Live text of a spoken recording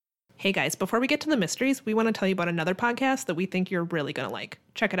Hey guys, before we get to the mysteries, we want to tell you about another podcast that we think you're really going to like.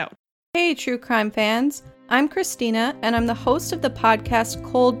 Check it out. Hey, true crime fans. I'm Christina, and I'm the host of the podcast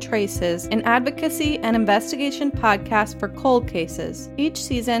Cold Traces, an advocacy and investigation podcast for cold cases. Each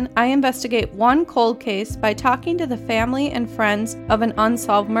season, I investigate one cold case by talking to the family and friends of an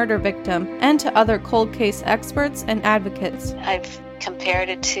unsolved murder victim and to other cold case experts and advocates. I've compared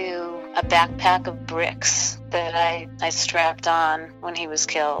it to a backpack of bricks that I strapped on when he was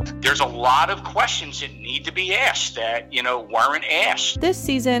killed. There's a lot of questions that need to be asked that, weren't asked. This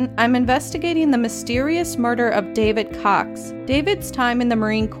season, I'm investigating the mysterious murder of David Cox. David's time in the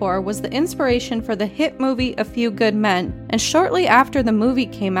Marine Corps was the inspiration for the hit movie A Few Good Men, and shortly after the movie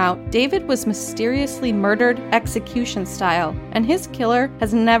came out, David was mysteriously murdered execution style, and his killer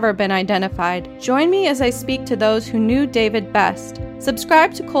has never been identified. Join me as I speak to those who knew David best.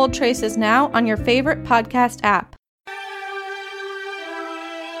 Subscribe to Cold Traces now on your favorite podcast app.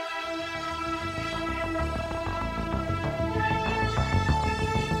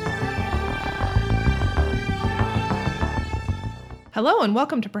 Hello and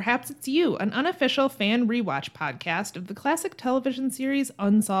welcome to Perhaps It's You, an unofficial fan rewatch podcast of the classic television series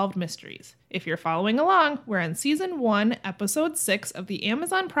Unsolved Mysteries. If you're following along, we're on Season 1, Episode 6 of the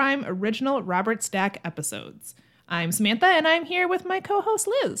Amazon Prime original Robert Stack episodes. I'm Samantha, and I'm here with my co-host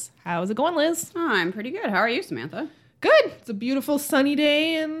Liz. How's it going, Liz? Oh, I'm pretty good. How are you, Samantha? Good. It's a beautiful sunny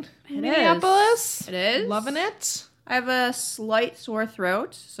day in Minneapolis. It is. Loving it. I have a slight sore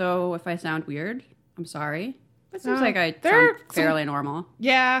throat, so if I sound weird, I'm sorry. It seems like I sound fairly normal.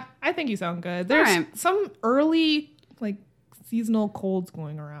 Yeah, I think you sound good. There's some early, seasonal colds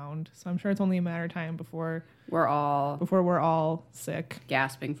going around, so I'm sure it's only a matter of time before we're all sick,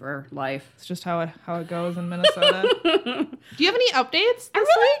 gasping for life. It's just how it goes in Minnesota. Do you have any updates? I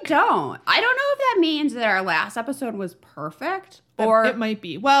really don't. I don't know if that means that our last episode was perfect, or it might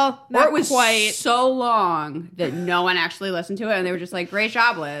be. Well, not or it was quite so long that no one actually listened to it, and they were just like, "Great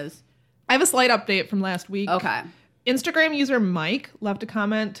job, Liz." I have a slight update from last week. Okay. Instagram user Mike left a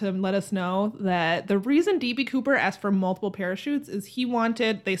comment to let us know that the reason DB Cooper asked for multiple parachutes is he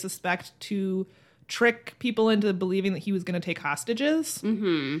wanted, they suspect, to trick people into believing that he was going to take hostages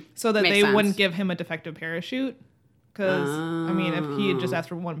so that they wouldn't give him a defective parachute. Because, if he had just asked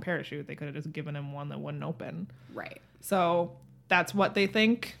for one parachute, they could have just given him one that wouldn't open. Right. So that's what they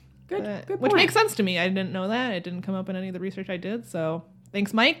think. Good point. Which makes sense to me. I didn't know that. It didn't come up in any of the research I did. So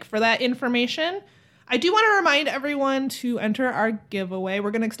thanks, Mike, for that information. I do want to remind everyone to enter our giveaway.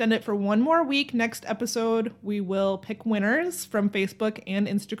 We're going to extend it for one more week. Next episode, we will pick winners from Facebook and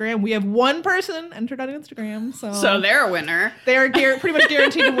Instagram. We have one person entered on Instagram. So they're a winner. They're pretty much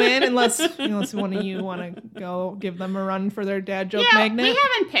guaranteed to win unless one of you want to go give them a run for their dad joke magnet. We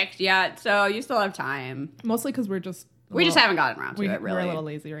haven't picked yet, so you still have time. Mostly because we just haven't gotten around to it, really. We're a little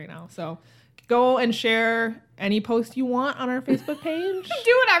lazy right now. So go and share any post you want on our Facebook page.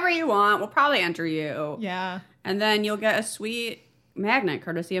 Do whatever you want. We'll probably enter you. Yeah. And then you'll get a sweet magnet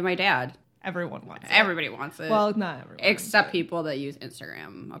courtesy of my dad. Everyone wants it. Everybody wants it. Well, not everyone. Except people that use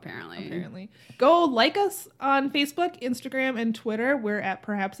Instagram, apparently. Go like us on Facebook, Instagram, and Twitter. We're at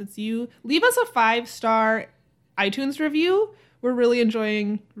Perhaps It's You. Leave us a 5-star iTunes review. We're really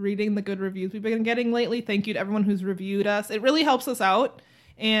enjoying reading the good reviews we've been getting lately. Thank you to everyone who's reviewed us. It really helps us out.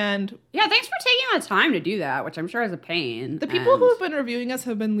 And yeah, thanks for taking the time to do that, which I'm sure is a pain. The people who have been reviewing us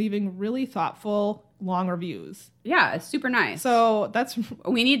have been leaving really thoughtful, long reviews. Yeah, it's super nice. So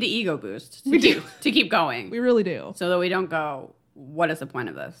we need the ego boost to keep going. We really do. So that we don't go, what is the point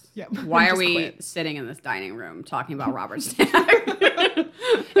of this? Yeah. Why are we sitting in this dining room talking about Robert Stack?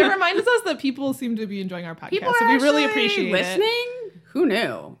 It reminds us that people seem to be enjoying our podcast. So we really appreciate listening? it. Who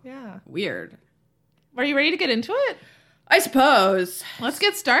knew? Yeah. Weird. Are you ready to get into it? I suppose. Let's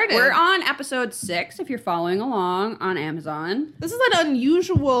get started. We're on episode 6, if you're following along on Amazon. This is an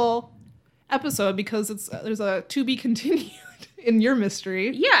unusual episode because there's a to be continued in your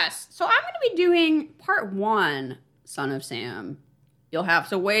mystery. Yes. So I'm going to be doing part 1, Son of Sam. You'll have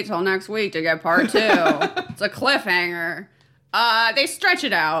to wait till next week to get part 2. It's a cliffhanger. They stretch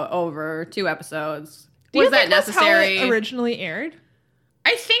it out over 2 episodes. Was that necessary? That's how it originally aired?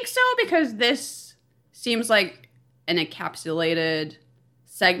 I think so, because this seems like an encapsulated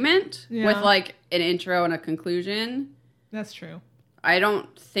segment with an intro and a conclusion. That's true. I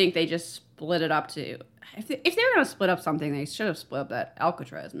don't think they just split it up to... If they were going to split up something, they should have split up that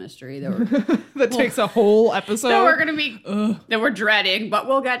Alcatraz mystery. That takes a whole episode. That we're going to be... that we're dreading, but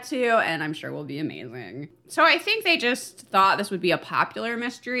we'll get to, and I'm sure will be amazing. So I think they just thought this would be a popular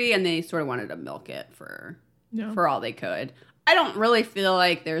mystery, and they sort of wanted to milk it for all they could. I don't really feel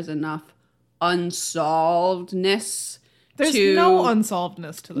like there's enough unsolvedness There's to no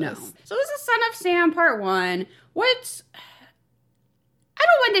unsolvedness to this. no. So this is Son of Sam Part 1. I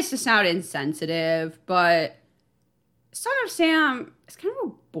don't want this to sound insensitive, but Son of Sam is kind of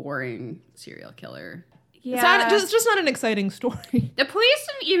a boring serial killer. Yeah. It's just not an exciting story. The police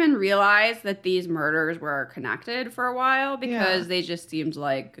didn't even realize that these murders were connected for a while because they just seemed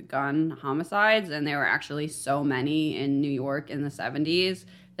like gun homicides, and there were actually so many in New York in the 70s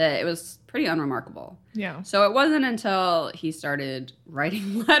that it was pretty unremarkable. Yeah. So it wasn't until he started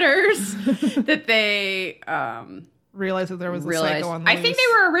writing letters that they Realized that there was a psycho on the I think loose.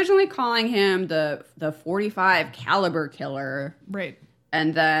 they were originally calling him the 45 caliber killer, Right.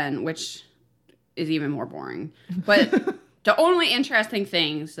 and then which is even more boring. But the only interesting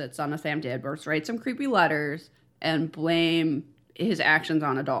things that Son of Sam did was write some creepy letters and blame his actions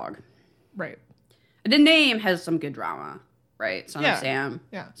on a dog. Right. The name has some good drama, right? Son of Sam.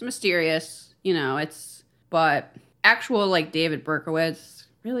 Yeah. It's mysterious, but actual like David Berkowitz,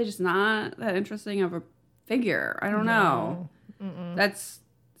 really just not that interesting of a figure. I don't know. That's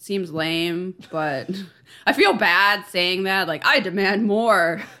seems lame, but I feel bad saying that. Like, I demand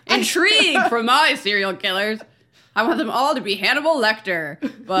more intrigue from my serial killers. I want them all to be Hannibal Lecter,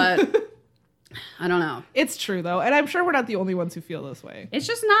 but I don't know. It's true, though, and I'm sure we're not the only ones who feel this way. It's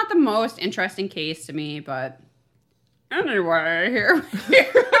just not the most interesting case to me, but anyway, here with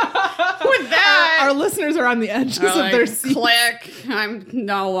that. Our listeners are on the edges of their seats. Click. I'm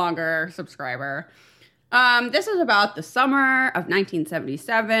no longer a subscriber. This is about the summer of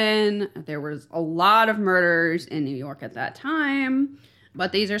 1977. There was a lot of murders in New York at that time,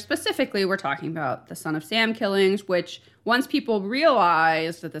 but these are specifically, we're talking about the Son of Sam killings, which once people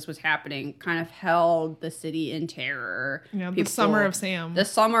realized that this was happening, kind of held the city in terror. Yeah, the Summer of Sam. The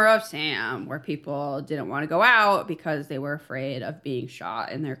Summer of Sam, where people didn't want to go out because they were afraid of being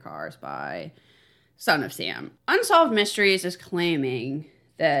shot in their cars by Son of Sam. Unsolved Mysteries is claiming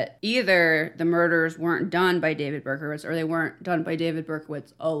that either the murders weren't done by David Berkowitz or they weren't done by David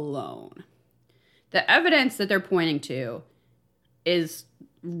Berkowitz alone. The evidence that they're pointing to is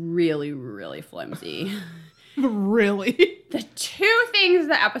really, really flimsy. Really? The two things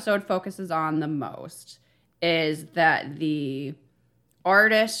the episode focuses on the most is that the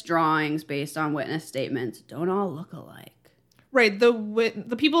artist's drawings based on witness statements don't all look alike. Right.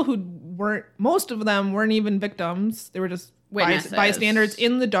 The people who weren't, most of them weren't even victims. They were just Witnesses. bystanders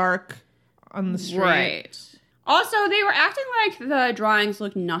in the dark on the street. Right. Also, they were acting like the drawings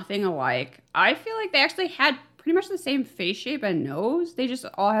looked nothing alike. I feel like they actually had pretty much the same face shape and nose. They just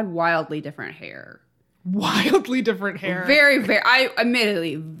all had wildly different hair. Wildly different hair.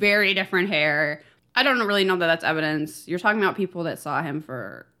 Admittedly, very different hair. I don't really know that that's evidence. You're talking about people that saw him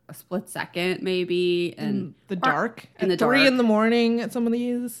for a split second, maybe. In the dark. In the At 3 dark. in the morning at some of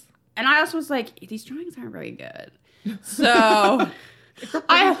these. And I also was like, these drawings aren't very good. So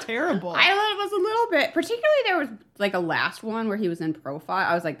Terrible. I was a little bit, particularly there was like a last one where he was in profile.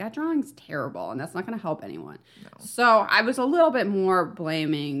 I was like, that drawing's terrible, and that's not going to help anyone. No. So I was a little bit more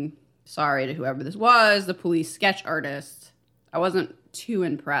blaming, sorry to whoever this was, the police sketch artist. I wasn't too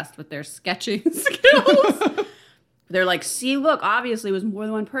impressed with their sketching skills. They're like, see, look, obviously it was more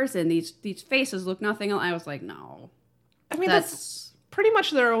than one person. These faces look nothing else. I was like, no. I mean, that's pretty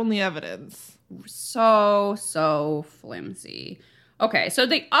much their only evidence. So flimsy. Okay, so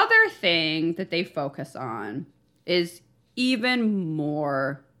the other thing that they focus on is even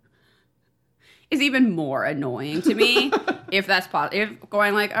more annoying to me. If that's possible. If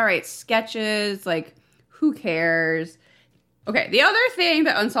going like, all right, sketches, like, who cares? Okay, the other thing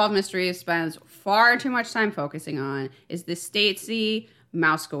that Unsolved Mysteries spends far too much time focusing on is the Stacey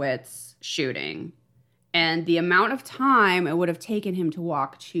Moskowitz shooting and the amount of time it would have taken him to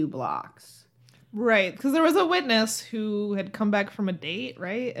walk 2 blocks. Right, because there was a witness who had come back from a date,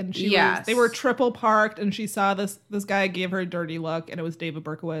 right? And they were triple parked, and she saw this guy gave her a dirty look, and it was David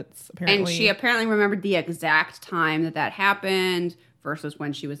Berkowitz, apparently. And she apparently remembered the exact time that happened versus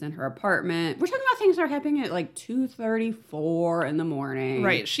when she was in her apartment. We're talking about things that are happening at like 2:34 in the morning.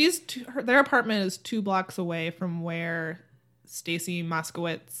 Right, their apartment is 2 blocks away from where Stacey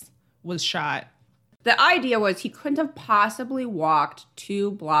Moskowitz was shot. The idea was he couldn't have possibly walked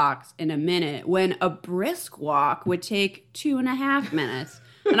 2 blocks in a minute when a brisk walk would take 2.5 minutes.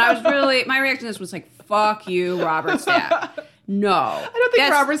 And I was my reaction to this was like, fuck you, Robert Stack. No. I don't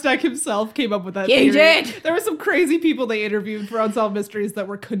think Robert Stack himself came up with that He theory. did. There were some crazy people they interviewed for Unsolved Mysteries that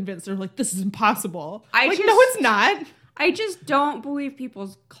were convinced. They're like, this is impossible. No, it's not. I just don't believe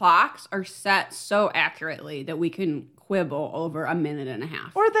people's clocks are set so accurately that we can quibble over a minute and a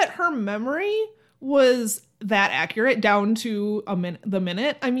half. Or that her memory was that accurate down to the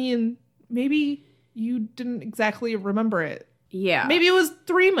minute. I mean, maybe you didn't exactly remember it. Yeah. Maybe it was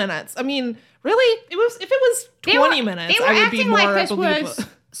 3 minutes. I mean, really, if it was 20 minutes, they were I would be acting more like this believable. was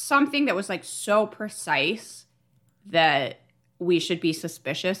something that was like so precise that we should be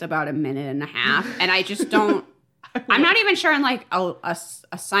suspicious about a minute and a half. And I just don't. I'm not even sure in like a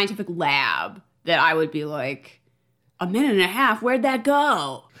scientific lab that I would be like, a minute and a half. Where'd that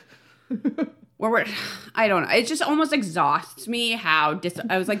go? I don't know. It just almost exhausts me how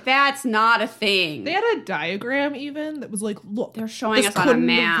I was like, that's not a thing. They had a diagram even that was like, look, They're showing this us on a couldn't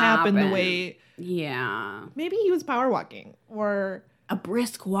map. have happened the and- way. Yeah. Maybe he was power walking, or A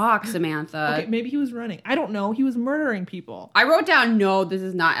brisk walk, Samantha. okay, maybe he was running. I don't know. He was murdering people. I wrote down, no, this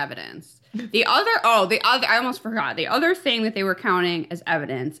is not evidence. The other, I almost forgot. The other thing that they were counting as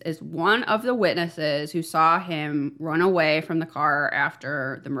evidence is one of the witnesses who saw him run away from the car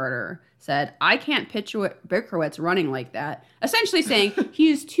after the murder said, I can't picture Berkowitz running like that. Essentially saying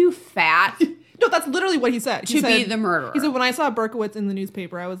he's too fat No, that's literally what he said. He to said, be the murderer. He said, when I saw Berkowitz in the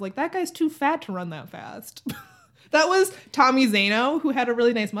newspaper, I was like, that guy's too fat to run that fast. That was Tommy Zano, who had a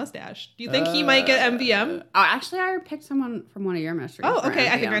really nice mustache. Do you think he might get MVM? Oh, actually, I picked someone from one of your mysteries. Oh, for okay.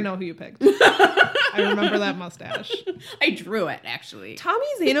 I think MVM. I know who you picked. I remember that mustache. I drew it, actually. Tommy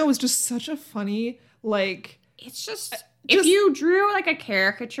Zano was just such a funny, like... It's just if you drew like a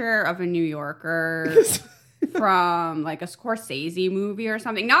caricature of a New Yorker from like a Scorsese movie or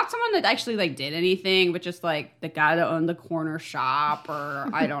something, not someone that actually like did anything, but just like the guy that owned the corner shop, or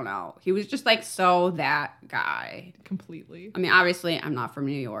I don't know. He was just like so that guy. Completely. I mean, obviously I'm not from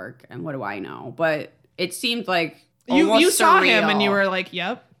New York, and what do I know? But it seemed like You almost saw him surreal. and you were like,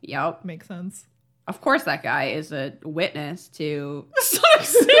 yep, Yep. makes sense. Of course, that guy is a witness to some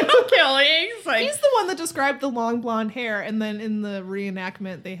serial killings. Like, He's the one that described the long blonde hair, and then in the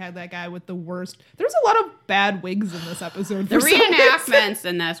reenactment, they had that guy with the worst. There's a lot of bad wigs in this episode. the for some reason. reenactments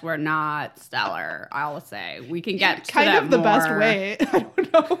in this were not stellar, I'll say. We can get to kind that of the more. best way. I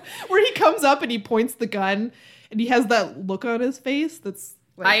don't know, where he comes up and he points the gun, and he has that look on his face that's.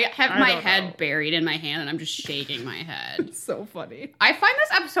 Like, I have my don't head know. buried in my hand, and I'm just shaking my head. It's so funny. I find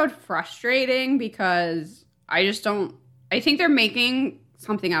this episode frustrating because I just don't. I think they're making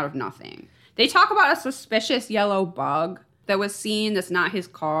something out of nothing. They talk about a suspicious yellow bug that was seen that's not his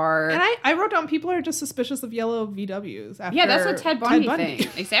car. And I wrote down people are just suspicious of yellow VWs. After Yeah, that's a Ted Bundy thing.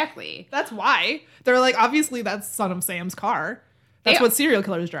 Exactly. That's why. They're like, obviously, that's Son of Sam's car. That's They- what serial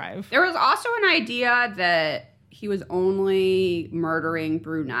killers drive. There was also an idea that he was only murdering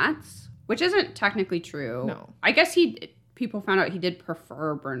brunettes, which isn't technically true. No. I guess people found out he did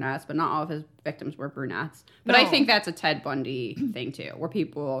prefer brunettes, but not all of his victims were brunettes. But I No. think that's a Ted Bundy thing too, where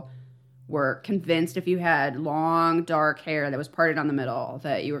people were convinced if you had long, dark hair that was parted down the middle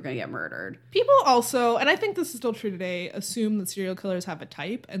that you were going to get murdered. People also, and I think this is still true today, assume that serial killers have a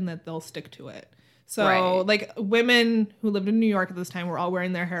type and that they'll stick to it. So, Right. like, women who lived in New York at this time were all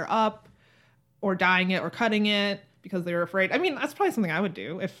wearing their hair up or dyeing it or cutting it because they were afraid. I mean, that's probably something I would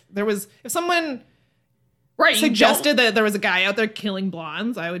do. If someone Right. suggested that there was a guy out there killing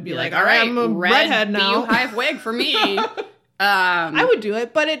blondes, I would be like, all right, I'm a red redhead now. beehive wig for me. I would do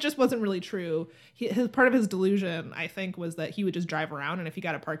it, but it just wasn't really true. His part of his delusion, I think, was that he would just drive around, and if he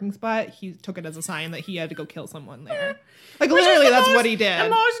got a parking spot, he took it as a sign that he had to go kill someone there. Like, Which is literally, the that's most- what he did. The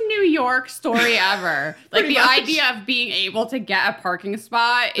most New York story ever. Like Pretty the much. idea of being able to get a parking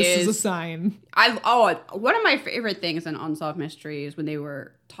spot This is a sign. one of my favorite things in Unsolved Mysteries when they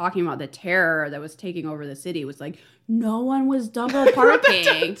were talking about the terror that was taking over the city was like no one was double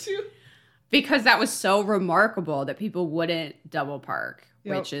parking because that was so remarkable that people wouldn't double park,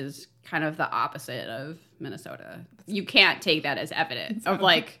 Yep. which is kind of the opposite of Minnesota. You can't take that as evidence of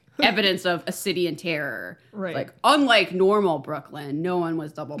like evidence of a city in terror. Right. Like unlike normal Brooklyn, no one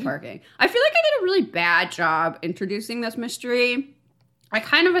was double parking. I feel like I did a really bad job introducing this mystery. I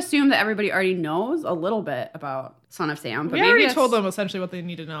kind of assume that everybody already knows a little bit about Son of Sam. But We maybe already it's- told them essentially what they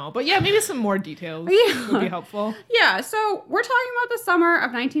need to know. But yeah, maybe some more details Yeah. would be helpful. Yeah, so we're talking about the summer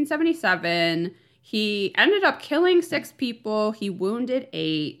of 1977. He ended up killing 6 people. He wounded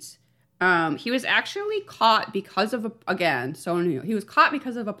 8. He was actually caught because of he was caught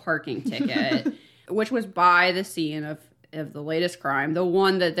because of a parking ticket, which was by the scene of the latest crime, the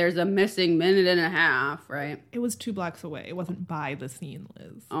one that there's a missing minute and a half, right? It was 2 blocks away. It wasn't by the scene,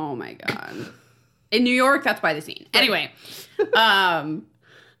 Liz. Oh my god. In New York, that's by the scene. Anyway,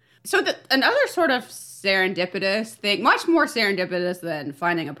 so another sort of serendipitous thing, much more serendipitous than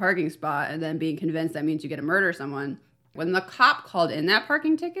finding a parking spot and then being convinced that means you get to murder someone. When the cop called in that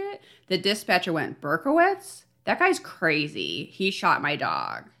parking ticket, the dispatcher went, Berkowitz? That guy's crazy. He shot my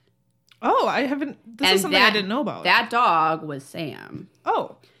dog. Oh, I haven't. This And is something I didn't know about. That dog was Sam.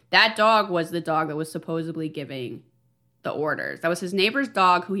 Oh, That dog was the dog that was supposedly giving the orders. That was his neighbor's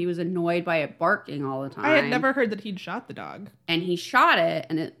dog who he was annoyed by it barking all the time. I had never heard that he'd shot the dog. And he shot it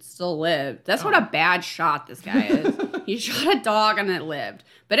and it still lived. That's what a bad shot this guy is. He shot a dog and it lived.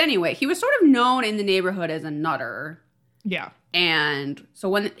 But anyway, he was sort of known in the neighborhood as a nutter. Yeah. And so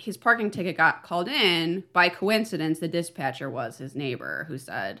when his parking ticket got called in, by coincidence, the dispatcher was his neighbor who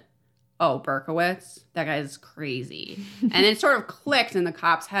said, "Oh, Berkowitz, that guy's crazy." And it sort of clicked in the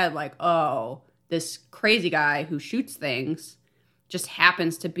cop's head like, oh, this crazy guy who shoots things just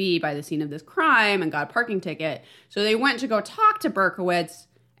happens to be by the scene of this crime and got a parking ticket. So they went to go talk to Berkowitz,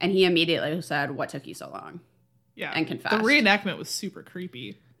 and he immediately said, "What took you so long?" Yeah. And confessed. The reenactment was super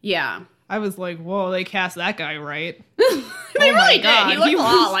creepy. Yeah. I was like, whoa, they cast that guy right. They really did. He looked a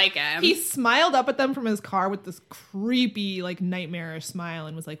lot like him. He smiled up at them from his car with this creepy, like, nightmarish smile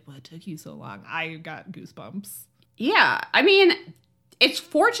and was like, what took you so long? I got goosebumps. Yeah. I mean, it's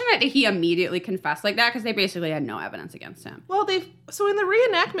fortunate that he immediately confessed like that because they basically had no evidence against him. Well, so in the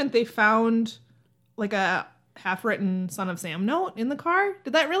reenactment, they found, like, a half-written Son of Sam note in the car.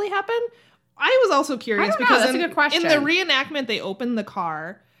 Did that really happen? I was also curious because That's a good question. In the reenactment, they opened the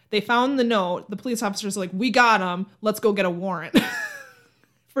car. They found the note. The police officers were like, we got him. Let's go get a warrant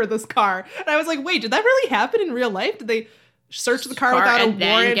for this car. And I was like, wait, did that really happen in real life? Did they search the car without a warrant?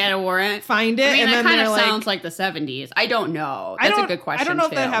 Then get a warrant? Find it? I mean, and that then kind of they're sounds like the 70s. I don't know. That's a good question, I don't know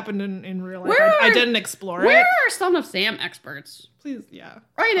if too. that happened in real life. Where I didn't explore Where it. are Son of Sam experts? Please, yeah.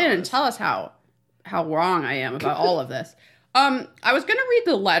 Write in and tell us how wrong I am about all of this. I was gonna read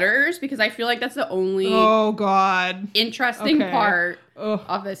the letters because I feel like that's the only Oh, God. interesting Okay. part Ugh.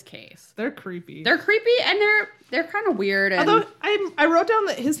 of this case. They're creepy. They're creepy and they're kind of weird. And Although I wrote down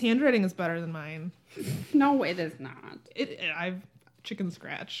that his handwriting is better than mine. no, it is not. I've chicken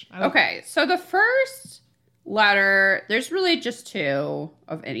scratch. Okay, so the first letter, there's really just two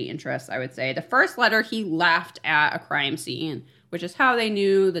of any interest, I would say. The first letter, he left at a crime scene, which is how they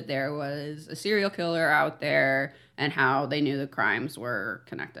knew that there was a serial killer out there and how they knew the crimes were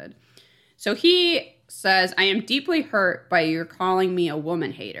connected. So he says, "I am deeply hurt by your calling me a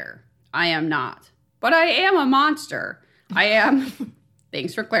woman hater. I am not. But I am a monster. I am..."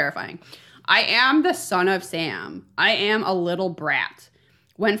 Thanks for clarifying. "I am the son of Sam. I am a little brat.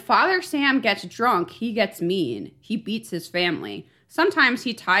 When Father Sam gets drunk, he gets mean. He beats his family. Sometimes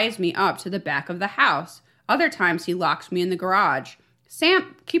he ties me up to the back of the house. Other times he locks me in the garage.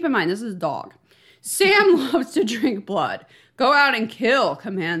 Sam," keep in mind, this is a dog. "Sam loves to drink blood. Go out and kill,"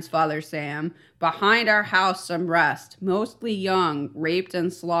 commands Father Sam. "Behind our house some rest, mostly young, raped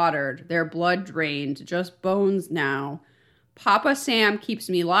and slaughtered, their blood drained, just bones now. Papa Sam keeps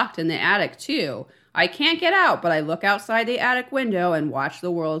me locked in the attic too. I can't get out, but I look outside the attic window and watch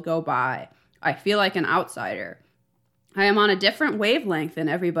the world go by. I feel like an outsider. I am on a different wavelength than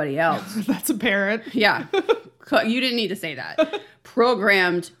everybody else." That's apparent. Yeah. You didn't need to say that.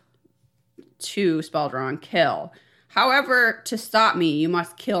 "Programmed to, spelled wrong, kill. However, to stop me, you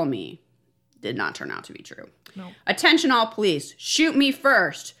must kill me." Did not turn out to be true. No. "Attention all police. Shoot me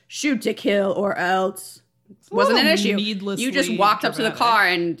first. Shoot to kill or else." Wasn't an issue. You just walked up to the car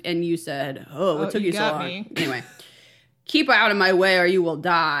and you said, "Oh, what took you so got long?" me. Anyway. "Keep out of my way or you will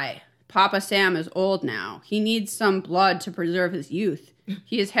die. Papa Sam is old now. He needs some blood to preserve his youth.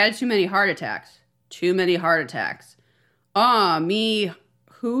 He has had too many heart attacks. Too many heart attacks. Me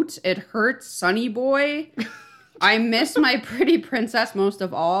hoot, it hurts, sonny boy. I miss my pretty princess most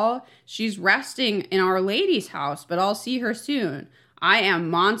of all. She's resting in Our Lady's house, but I'll see her soon. I am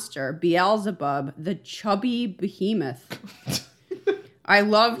Monster, Beelzebub, the chubby behemoth. I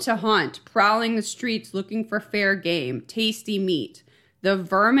love to hunt, prowling the streets looking for fair game, tasty meat. The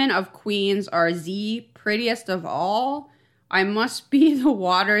vermin of queens are the prettiest of all. I must be the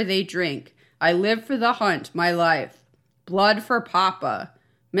water they drink. I live for the hunt, my life. Blood for Papa.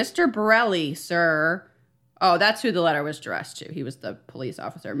 Mr. Borelli, sir." Oh, that's who the letter was addressed to. He was the police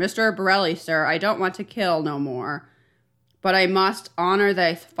officer. "Mr. Borelli, sir, I don't want to kill no more. But I must honor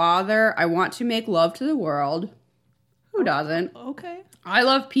thy father. I want to make love to the world." Who doesn't? Okay. "I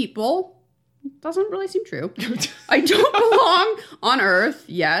love people." Doesn't really seem true. "I don't belong on earth.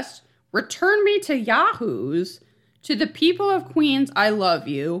 Yes. Return me to Yahoos. To the people of Queens, I love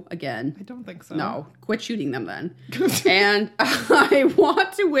you." Again. I don't think so. No. Quit shooting them then. "And I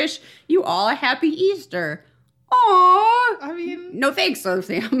want to wish you all a happy Easter." Aww. I mean, No thanks, Son of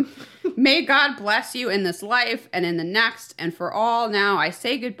Sam. "May God bless you in this life and in the next, and for all now I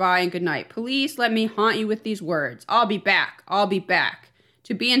say goodbye and good night. Please let me haunt you with these words. I'll be back. I'll be back."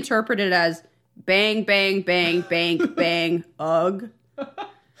 To be interpreted as bang, bang, bang, bang, bang, ugh.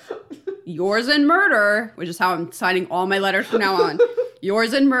 "Yours in murder," which is how I'm signing all my letters from now on.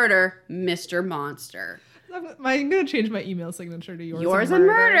 Yours in murder, Mr. Monster. I'm going to change my email signature to yours in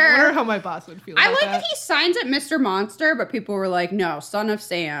murder. I wonder how my boss would feel I about like that he signs it Mr. Monster, but people were like, no, Son of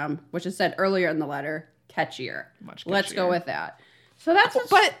Sam, which is said earlier in the letter, catchier. Much Let's go catchier. with that. So that's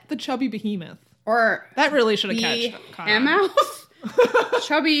But the chubby behemoth. or That really should have caught on. mouth.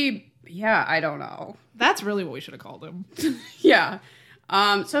 Chubby, yeah, I don't know. That's really what we should have called him. Yeah.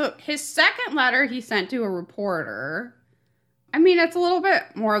 So his second letter he sent to a reporter. I mean, it's a little bit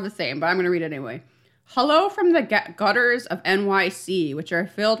more of the same, but I'm going to read it anyway. Hello from the gutters of NYC, which are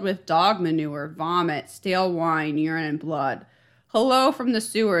filled with dog manure, vomit, stale wine, urine, and blood. Hello from the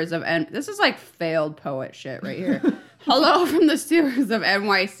sewers of This is like failed poet shit right here. Hello from the sewers of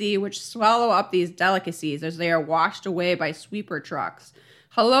NYC, which swallow up these delicacies as they are washed away by sweeper trucks.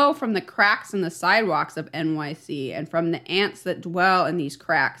 Hello from the cracks in the sidewalks of NYC and from the ants that dwell in these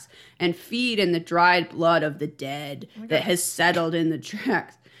cracks and feed in the dried blood of the dead that has settled in the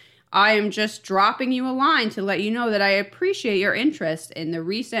tracks. I am just dropping you a line to let you know that I appreciate your interest in the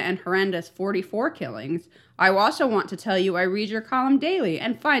recent and horrendous 44 killings. I also want to tell you I read your column daily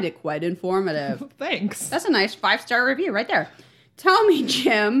and find it quite informative. Thanks. That's a nice 5-star review right there. Tell me,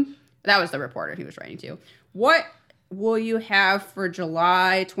 Jim, that was the reporter he was writing to, what will you have for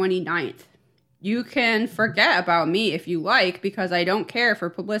July 29th? You can forget about me if you like because I don't care for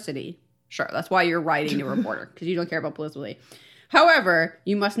publicity. Sure, that's why you're writing to a reporter, because you don't care about publicity. However,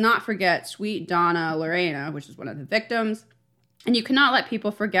 you must not forget sweet Donna Lorena, which is one of the victims, and you cannot let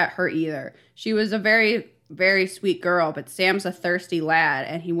people forget her either. She was a very, very sweet girl, but Sam's a thirsty lad,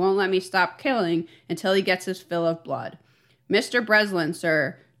 and he won't let me stop killing until he gets his fill of blood. Mr. Breslin,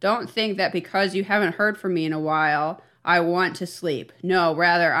 sir, don't think that because you haven't heard from me in a while, I want to sleep. No,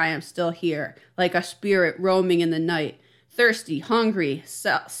 rather, I am still here, like a spirit roaming in the night, thirsty, hungry,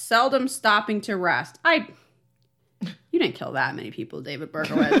 seldom stopping to rest. You didn't kill that many people, David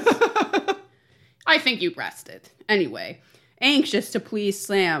Berkowitz. I think you rested. Anyway, anxious to please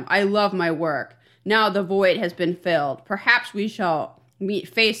Sam. I love my work. Now the void has been filled. Perhaps we shall meet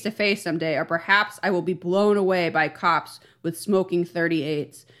face to face someday, or perhaps I will be blown away by cops with smoking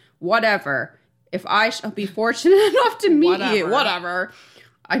 38s. Whatever. If I shall be fortunate enough to meet you,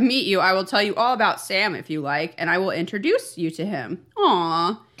 I meet you, I will tell you all about Sam if you like, and I will introduce you to him.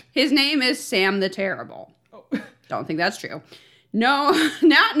 Aw. His name is Sam the Terrible. Don't think that's true. No,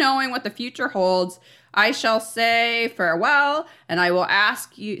 not knowing what the future holds, I shall say farewell, and I will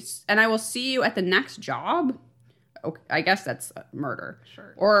ask you, and I will see you at the next job. Okay, I guess that's murder.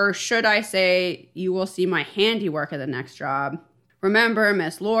 Sure. Or should I say, you will see my handiwork at the next job. Remember,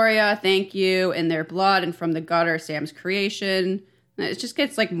 Miss Loria, thank you. In their blood and from the gutter, Sam's creation. It just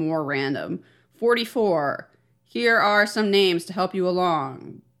gets like more random. 44. Here are some names to help you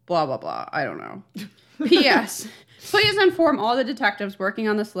along. Blah, blah, blah. I don't know. P.S. Please inform all the detectives working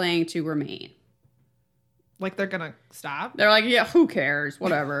on the slaying to remain. Like they're gonna stop? They're like, yeah, who cares?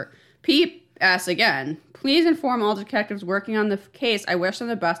 Whatever. P.S. again. Please inform all detectives working on the case. I wish them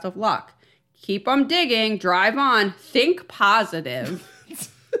the best of luck. Keep them digging. Drive on. Think positive.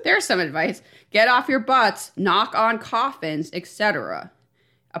 There's some advice. Get off your butts. Knock on coffins, etc.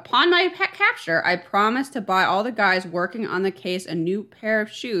 Upon my capture, I promise to buy all the guys working on the case a new pair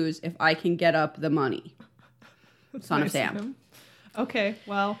of shoes if I can get up the money. Son of Sam. Okay,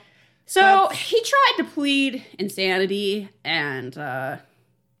 well. So he tried to plead insanity, and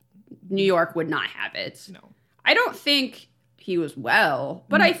New York would not have it. No. I don't think he was well,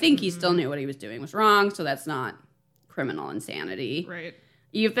 but I think he still knew what he was doing was wrong, so that's not criminal insanity. Right.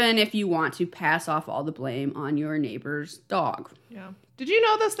 Even if you want to pass off all the blame on your neighbor's dog. Yeah. Did you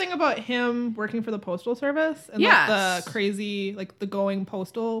know this thing about him working for the Postal Service? And Yes. like the crazy, like the going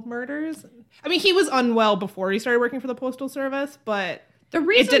postal murders? I mean, he was unwell before he started working for the Postal Service, but The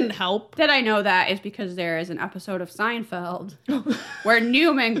reason it didn't help. that I know that is because there is an episode of Seinfeld where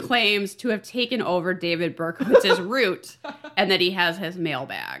Newman claims to have taken over David Berkowitz's route and that he has his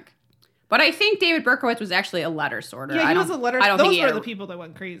mailbag. But I think David Berkowitz was actually a letter sorter. Yeah, he was a letter. I don't Those think he were had the people that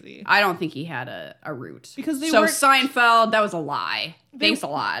went crazy. I don't think he had a route. Because they so weren't- Seinfeld, that was a lie. Thanks a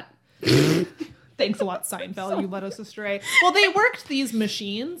lot. Thanks a lot, Seinfeld. You led us astray. Well, they worked these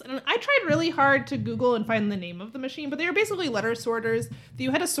machines, and I tried really hard to Google and find the name of the machine, but they were basically letter sorters that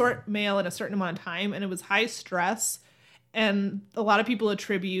you had to sort mail in a certain amount of time, and it was high stress. And a lot of people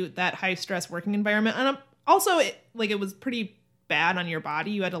attribute that high stress working environment, and also it was pretty bad on your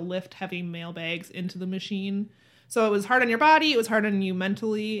body. You had to lift heavy mail bags into the machine. So it was hard on your body, it was hard on you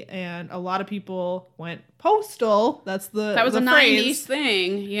mentally, and a lot of people went postal. That was a the 90s phrase,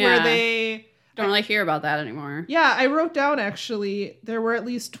 thing. Yeah. where they Don't really hear about that anymore. Yeah, I wrote down, actually, there were at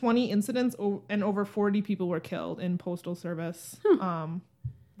least 20 incidents and over 40 people were killed in Postal Service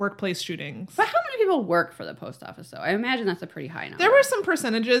workplace shootings. But how many people work for the post office, though? I imagine that's a pretty high number. There were some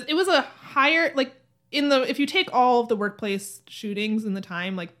percentages. It was a higher, like, if you take all of the workplace shootings in the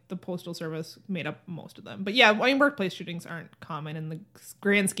time, like, the Postal Service made up most of them. But yeah, I mean, workplace shootings aren't common in the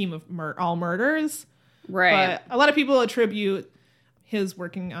grand scheme of all murders. Right. But a lot of people attribute his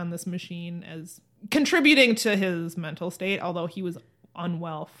working on this machine as contributing to his mental state, although he was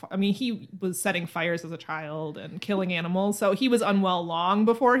unwell. I mean, he was setting fires as a child and killing animals, so he was unwell long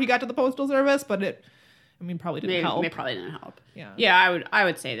before he got to the Postal Service, but probably didn't help. It probably didn't help. Yeah. Yeah, I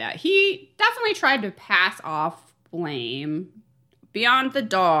would say that. He definitely tried to pass off blame beyond the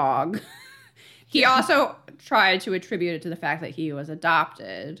dog. He also tried to attribute it to the fact that he was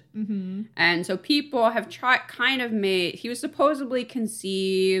adopted. Mm-hmm. And so people have he was supposedly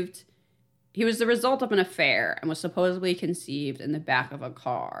conceived. He was the result of an affair and was supposedly conceived in the back of a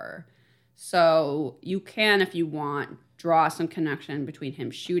car. So you can, if you want, draw some connection between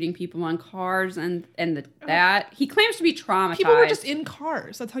him shooting people on cars and that. He claims to be traumatized. People were just in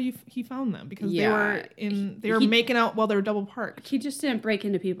cars. That's how he found them, because they were making out while they were double parked. He just didn't break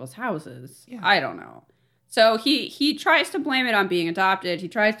into people's houses. Yeah. I don't know. So he tries to blame it on being adopted. He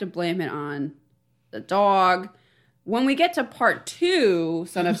tries to blame it on the dog. When we get to part 2,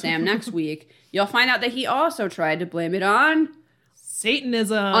 Son of Sam, next week, you'll find out that he also tried to blame it on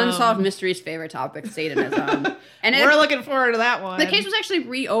Satanism. Unsolved Mysteries' favorite topic, Satanism. And we're looking forward to that one. The case was actually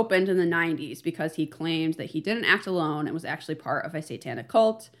reopened in the 90s because he claimed that he didn't act alone and was actually part of a satanic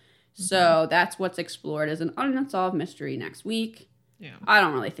cult. Mm-hmm. So that's what's explored as an unsolved mystery next week. Yeah. I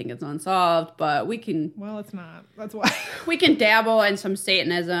don't really think it's unsolved, but we can... Well, it's not. That's why. We can dabble in some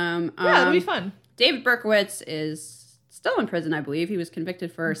Satanism. Yeah, it'll be fun. David Berkowitz is still in prison, I believe. He was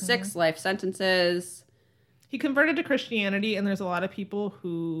convicted for 6 life sentences. He converted to Christianity, and there's a lot of people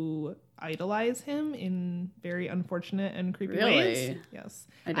who idolize him in very unfortunate and creepy ways. Yes.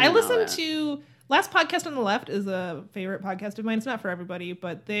 I listened to... Last Podcast on the Left is a favorite podcast of mine. It's not for everybody,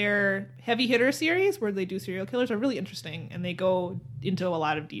 but their Heavy Hitter series, where they do serial killers, are really interesting, and they go into a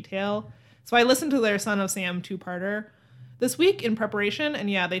lot of detail. So I listened to their Son of Sam 2-parter this week in preparation, and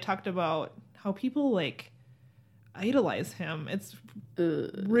yeah, they talked about how people, like, idolize him. It's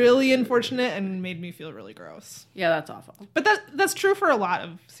really unfortunate and made me feel really gross. Yeah, that's awful. But that's true for a lot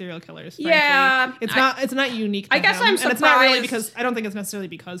of serial killers. Frankly. Yeah, it's not unique to I guess him. I'm surprised. And it's not really because I don't think it's necessarily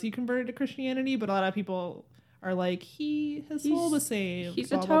because he converted to Christianity, but a lot of people are like, his soul was saved. He's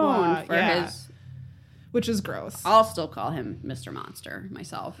blah, atoned blah, blah. for his, which is gross. I'll still call him Mr. Monster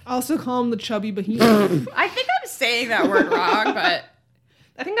myself. I'll also call him the chubby behemoth. I think I'm saying that word wrong, but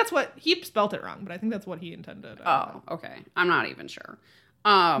I think that's what he spelt it wrong, but I think that's what he intended. Oh, okay. I'm not even sure.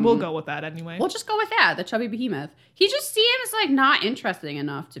 We'll go with that anyway. We'll just go with that, the chubby behemoth. He just seems like not interesting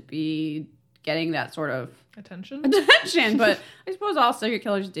enough to be getting that sort of attention, but I suppose all serial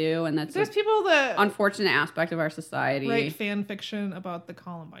killers do, and there's people that unfortunate aspect of our society write fan fiction about the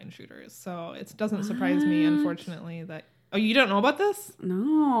Columbine shooters. So it doesn't surprise me, unfortunately, that. Oh, you don't know about this?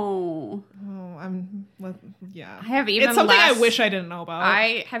 No. Oh, yeah. I have even It's something less, I wish I didn't know about.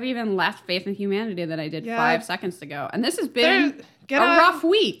 I have even less faith in humanity than I did 5 seconds ago. And this has been a rough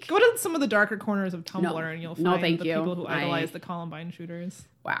week. Go to some of the darker corners of Tumblr and you'll find the people who idolize the Columbine shooters.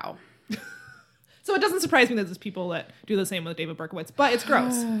 Wow. So it doesn't surprise me that there's people that do the same with David Berkowitz, but it's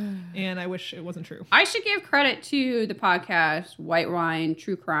gross. And I wish it wasn't true. I should give credit to the podcast White Wine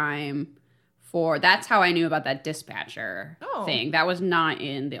True Crime for that's how I knew about that dispatcher thing. That was not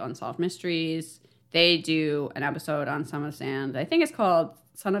in the Unsolved Mysteries. They do an episode on Son of Sam. I think it's called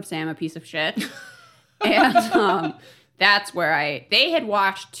Son of Sam, a Piece of Shit. And that's where they had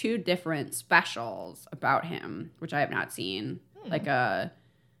watched 2 different specials about him, which I have not seen. Like an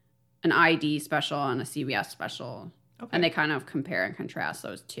ID special and a CBS special. Okay. And they kind of compare and contrast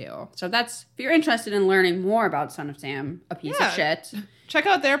those 2. So that's, if you're interested in learning more about Son of Sam, a Piece of Shit. Check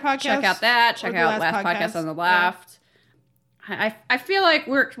out their podcast. Check out that. Check out Last Podcast on the Left. Yeah. I feel like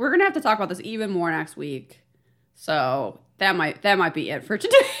we're gonna have to talk about this even more next week. So that might be it for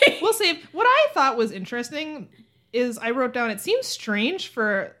today. We'll see. What I thought was interesting is I wrote down, it seems strange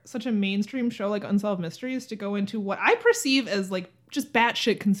for such a mainstream show like Unsolved Mysteries to go into what I perceive as like just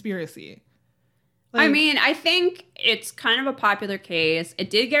batshit conspiracy. Like, I mean, I think it's kind of a popular case. It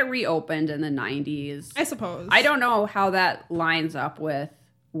did get reopened in the 90s. I suppose. I don't know how that lines up with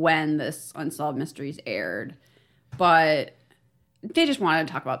when this Unsolved Mysteries aired, but they just wanted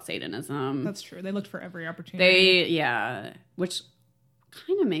to talk about Satanism. That's true. They looked for every opportunity. Which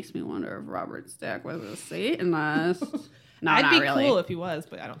kind of makes me wonder if Robert Stack was a Satanist. No, I'd not be really. cool if he was,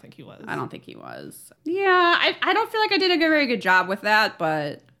 but I don't think he was. I don't think he was. Yeah, I don't feel like I did a very good job with that,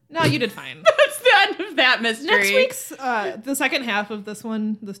 but No, you did fine. that's the end of that mystery. Next week's, the second half of this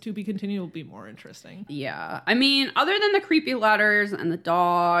one, this to be continued, will be more interesting. Yeah. I mean, other than the creepy letters and the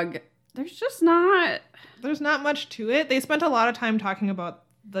dog, there's just not... There's not much to it. They spent a lot of time talking about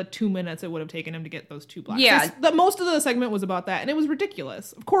the 2 minutes it would have taken him to get those 2 blocks. Yeah. Most of the segment was about that, and it was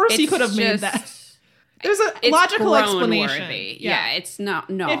ridiculous. Of course he could have made that. There's a It's logical grown explanation. worthy. Yeah, it's not.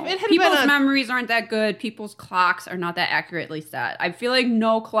 No, If it had people's been a- memories aren't that good. People's clocks are not that accurately set. I feel like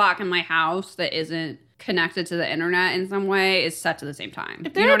no clock in my house that isn't connected to the internet in some way is set to the same time.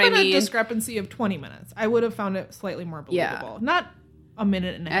 If there you know had what been I mean? a discrepancy of 20 minutes, I would have found it slightly more Yeah. believable. Not a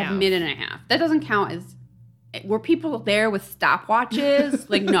minute and a half. A minute and a half. That doesn't count as. Were people there with stopwatches?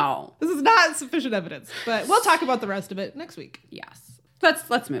 Like, no. This is not sufficient evidence, but we'll talk about the rest of it next week. Yes.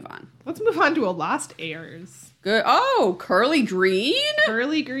 Let's move on. Let's move on to a Lost Heirs. Good. Oh, Curly Green.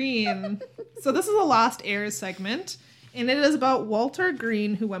 Curly Green. So this is a Lost Heirs segment, and it is about Walter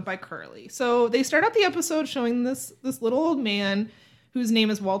Green, who went by Curly. So they start out the episode showing this little old man whose name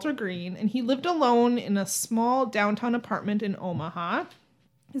is Walter Green, and he lived alone in a small downtown apartment in Omaha.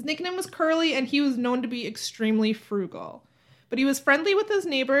 His nickname was Curly, and he was known to be extremely frugal. But he was friendly with his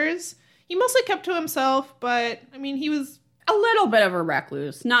neighbors. He mostly kept to himself, but, I mean, he was... A little bit of a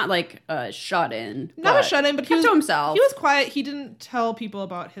recluse, not like a shut-in. Not a shut-in, but he kept was to himself. He was quiet. He didn't tell people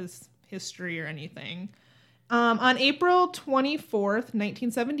about his history or anything. On April 24th,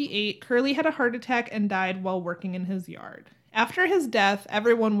 1978, Curly had a heart attack and died while working in his yard. After his death,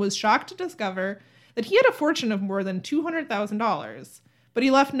 everyone was shocked to discover that he had a fortune of more than $200,000, but he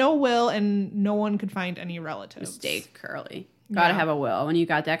left no will and no one could find any relatives. Mistake, Curly. Gotta Yeah. have a will when you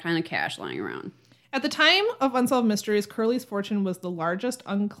got that kind of cash lying around. At the time of Unsolved Mysteries, Curly's fortune was the largest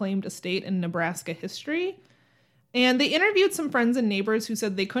unclaimed estate in Nebraska history. And they interviewed some friends and neighbors who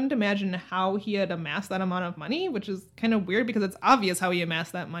said they couldn't imagine how he had amassed that amount of money, which is kind of weird because it's obvious how he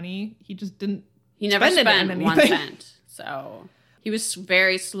amassed that money. He just didn't He never spend it on spent 1 anything. cent. So he was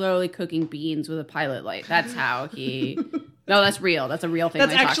very slowly cooking beans with a pilot light. That's how he... No, that's real. That's a real thing.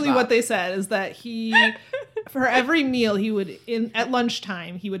 That's they talk actually about. what they said, is that he, for every meal, he would, at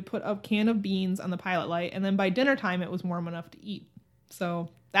lunchtime, he would put a can of beans on the pilot light, and then by dinner time, it was warm enough to eat. So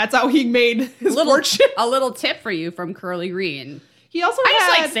that's how he made his fortune. A little tip for you from Curly Green. He also I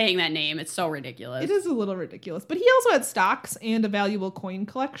just had... like saying that name. It's so ridiculous. It is a little ridiculous, but he also had stocks and a valuable coin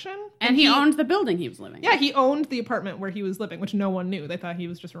collection. And he owned the building he was living in. Yeah, he owned the apartment where he was living, which no one knew. They thought he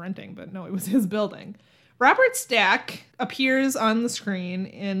was just renting, but no, it was his building. Robert Stack appears on the screen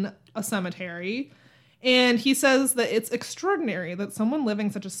in a cemetery, and he says that it's extraordinary that someone living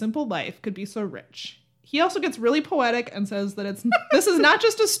such a simple life could be so rich. He also gets really poetic and says that this is not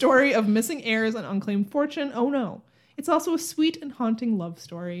just a story of missing heirs and unclaimed fortune. Oh no. It's also a sweet and haunting love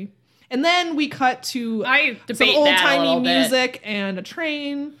story. And then we cut to I some debate that a old-timey little bit. music and a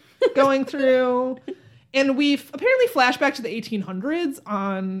train going through. And we've apparently flashed back to the 1800s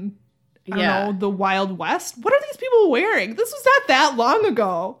on, I don't know, the Wild West. What are these people wearing? This was not that long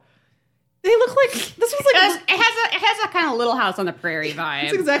ago. They look like, this was like... It has a kind of Little House on the Prairie vibe.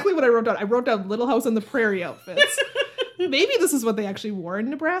 That's exactly what I wrote down. I wrote down Little House on the Prairie outfits. Maybe this is what they actually wore in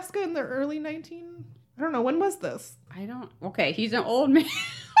Nebraska in the early I don't know, when was this? I don't... Okay, he's an old man.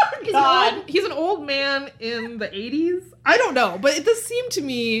 He's an old man in the 80s? I don't know, but this seemed to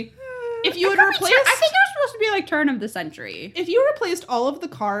me... If you had replaced... I think it was supposed to be like turn of the century. If you replaced all of the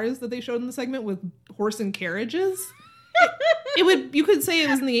cars that they showed in the segment with horse and carriages, you could say it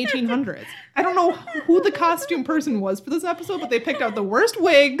was in the 1800s. I don't know who the costume person was for this episode, but they picked out the worst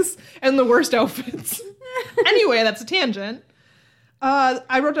wigs and the worst outfits. Anyway, that's a tangent.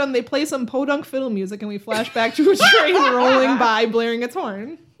 I wrote down they play some podunk fiddle music and we flash back to a train rolling by blaring its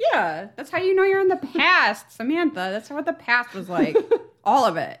horn. Yeah, that's how you know you're in the past, Samantha. That's what the past was like. All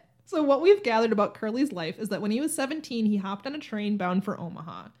of it. So what we've gathered about Curly's life is that when he was 17, he hopped on a train bound for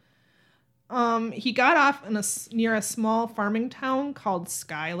Omaha. He got off near a small farming town called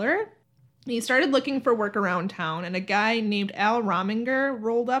Schuyler. And he started looking for work around town, and a guy named Al Rominger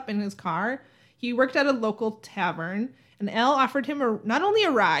rolled up in his car. He worked at a local tavern, and Al offered him not only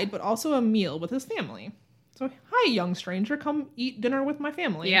a ride, but also a meal with his family. So, hi, young stranger, come eat dinner with my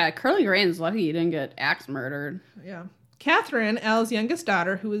family. Yeah, Curly Green's lucky he didn't get axe murdered. Yeah. Catherine, Al's youngest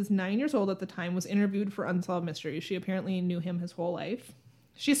daughter, who was 9 years old at the time, was interviewed for Unsolved Mysteries. She apparently knew him his whole life.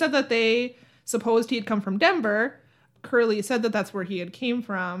 She said that they supposed he had come from Denver. Curly said that that's where he had came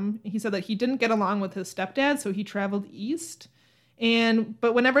from. He said that he didn't get along with his stepdad, so he traveled east.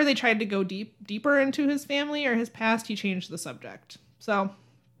 But whenever they tried to go deeper into his family or his past, he changed the subject. So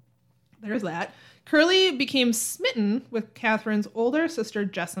there's that. Curly became smitten with Catherine's older sister,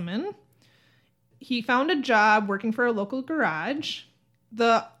 Jessamine. He found a job working for a local garage.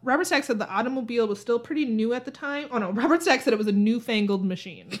 Robert Stack said the automobile was still pretty new at the time. Oh no, Robert Stack said it was a newfangled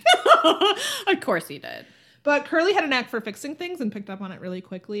machine. Of course he did. But Curly had a knack for fixing things and picked up on it really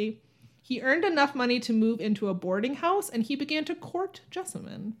quickly. He earned enough money to move into a boarding house, and he began to court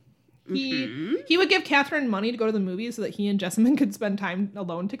Jessamine. He would give Catherine money to go to the movies so that he and Jessamine could spend time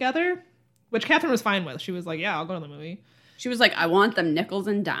alone together, which Catherine was fine with. She was like, yeah, I'll go to the movie. She was like, I want them nickels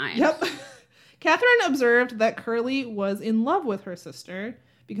and dimes. Yep. Catherine observed that Curly was in love with her sister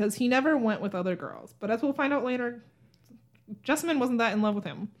because he never went with other girls. But as we'll find out later, Jessamine wasn't that in love with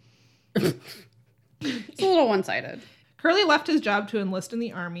him. It's a little one-sided. Curly left his job to enlist in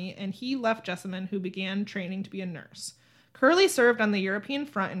the army, and he left Jessamine, who began training to be a nurse. Curly served on the European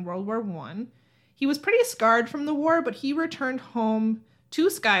front in World War I. He was pretty scarred from the war, but he returned home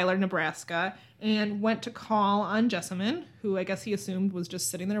to Schuyler, Nebraska, and went to call on Jessamine, who I guess he assumed was just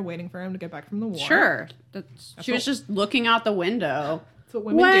sitting there waiting for him to get back from the war. She was just looking out the window. That's what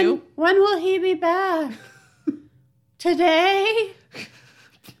women do. When will he be back? Today?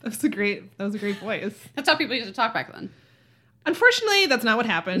 That was a great voice. That's how people used to talk back then. Unfortunately, that's not what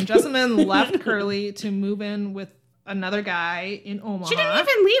happened. Jessamine left Curly to move in with another guy in Omaha. She didn't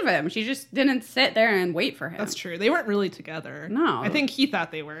even leave him. She just didn't sit there and wait for him. That's true. They weren't really together. No. I think he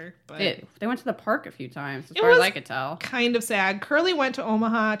thought they were. But they went to the park a few times, as far as I could tell. Kind of sad. Curly went to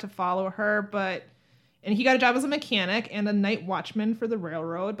Omaha to follow her, and he got a job as a mechanic and a night watchman for the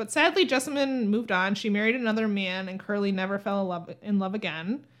railroad. But sadly, Jessamine moved on. She married another man, and Curly never fell in love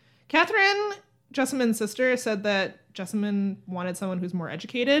again. Catherine, Jessamine's sister, said that Jessamine wanted someone who's more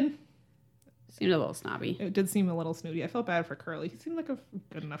educated. Seemed a little snobby. It did seem a little snooty. I felt bad for Curly. He seemed like a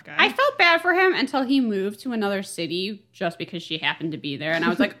good enough guy. I felt bad for him until he moved to another city just because she happened to be there. And I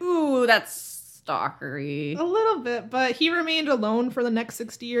was like, ooh, that's stalkery. A little bit, but he remained alone for the next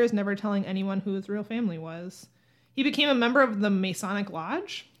 60 years, never telling anyone who his real family was. He became a member of the Masonic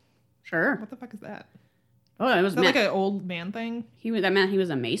Lodge. Sure. What the fuck is that? Oh, it was is that like an old man thing? That meant he was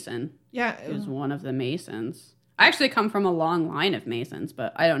a Mason. Yeah. He was one of the Masons. I actually come from a long line of Masons,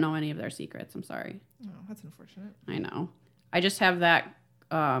 but I don't know any of their secrets. I'm sorry. Oh, that's unfortunate. I know. I just have that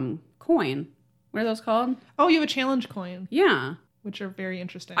coin. What are those called? Oh, you have a challenge coin. Yeah. Which are very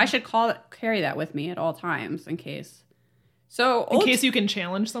interesting. I should carry that with me at all times in case. In case you can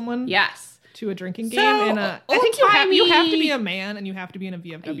challenge someone? Yes. To a drinking game. I think you have to be a man and you have to be in a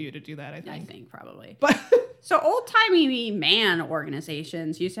VFW to do that, I think. Probably. But so old-timey man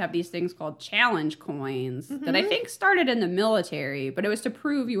organizations used to have these things called challenge coins that I think started in the military, but it was to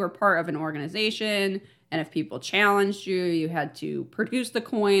prove you were part of an organization, and if people challenged you, you had to produce the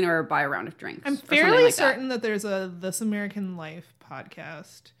coin or buy a round of drinks. I'm fairly certain that there's a This American Life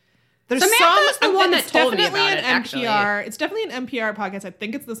podcast. There's Samantha's the one that told me about it, actually. actually. It's definitely an NPR podcast. I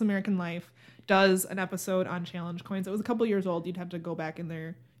think it's This American Life does an episode on challenge coins. It was a couple years old. You'd have to go back in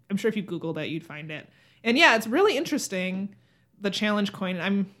there. I'm sure if you Googled it, you'd find it. And yeah, it's really interesting, the challenge coin.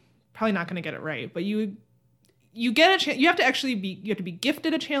 I'm probably not going to get it right, but you get you have to be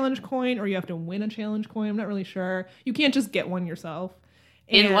gifted a challenge coin, or you have to win a challenge coin. I'm not really sure. You can't just get one yourself.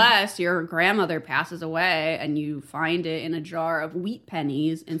 Unless your grandmother passes away and you find it in a jar of wheat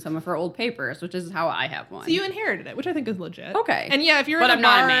pennies in some of her old papers, which is how I have one. So you inherited it, which I think is legit. Okay. And yeah, if you're in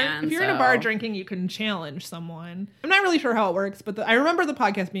a bar drinking, you can challenge someone. I'm not really sure how it works, but I remember the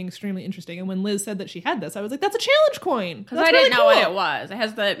podcast being extremely interesting. And when Liz said that she had this, I was like, that's a challenge coin. Because I didn't know what it was. It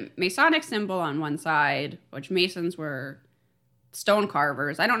has the Masonic symbol on one side, which Masons were stone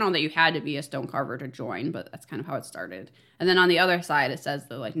carvers. I don't know that you had to be a stone carver to join, but that's kind of how it started. And then on the other side, it says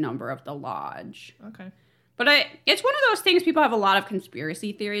the number of the lodge. Okay. But it's one of those things people have a lot of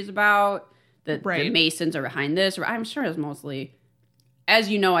conspiracy theories about. That the Masons are behind this. Or I'm sure it's mostly, as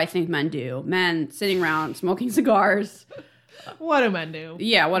you know, I think men do. Men sitting around smoking cigars. What do men do?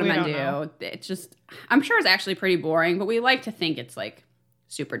 Yeah, what do men do? It's just, I'm sure it's actually pretty boring, but we like to think it's like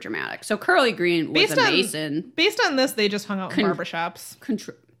super dramatic. So Curly Green was a Mason. Based on this, they just hung out in barbershops.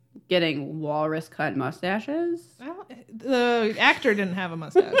 Getting walrus cut mustaches. Well, the actor didn't have a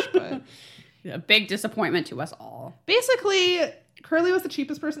mustache, but a big disappointment to us all. Basically, Curly was the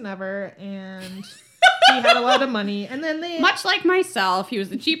cheapest person ever, and he had a lot of money. And then much like myself, he was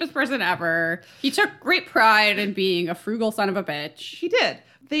the cheapest person ever. He took great pride in being a frugal son of a bitch. He did.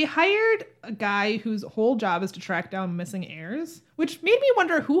 They hired a guy whose whole job is to track down missing heirs, which made me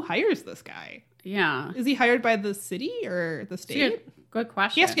wonder who hires this guy. Yeah. Is he hired by the city or the state? Good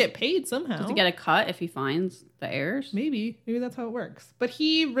question. He has to get paid somehow. Does he get a cut if he finds the heirs? Maybe that's how it works. But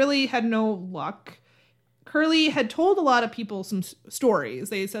he really had no luck. Curly had told a lot of people some stories.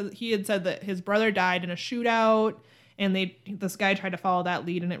 They said he had said that his brother died in a shootout, and this guy tried to follow that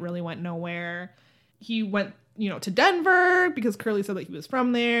lead, and it really went nowhere. He went, to Denver because Curly said that he was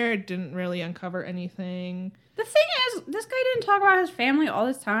from there. Didn't really uncover anything. The thing is, this guy didn't talk about his family all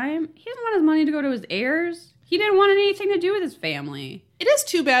this time. He didn't want his money to go to his heirs. He didn't want anything to do with his family. It is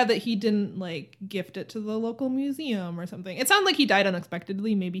too bad that he didn't, gift it to the local museum or something. It sounds like he died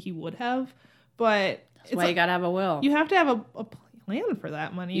unexpectedly. Maybe he would have, but... That's why you gotta have a will. You have to have a plan for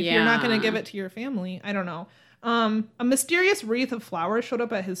that money if you're not going to give it to your family. I don't know. A mysterious wreath of flowers showed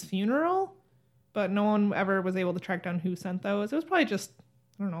up at his funeral, but no one ever was able to track down who sent those. It was probably just,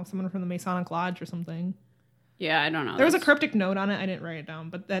 I don't know, someone from the Masonic Lodge or something. Yeah, I don't know. There was a cryptic note on it. I didn't write it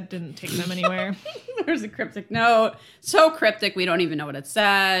down, but that didn't take them anywhere. There's a cryptic note. So cryptic, we don't even know what it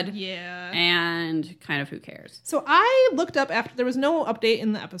said. Yeah. And kind of who cares. So I looked up after, there was no update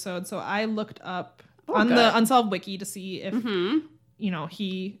in the episode, so I looked up the Unsolved Wiki to see if,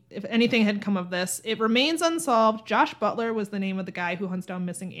 if anything had come of this. It remains unsolved. Josh Butler was the name of the guy who hunts down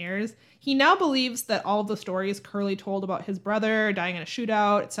missing heirs. He now believes that all of the stories Curly told about his brother dying in a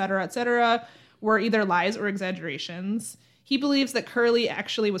shootout, et cetera, were either lies or exaggerations. He believes that Curly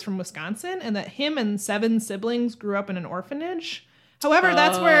actually was from Wisconsin and that him and 7 siblings grew up in an orphanage. However,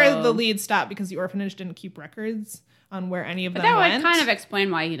 that's where the lead stopped because the orphanage didn't keep records on where any of them went. That would kind of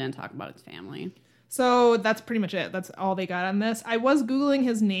explain why he didn't talk about his family. So that's pretty much it. That's all they got on this. I was Googling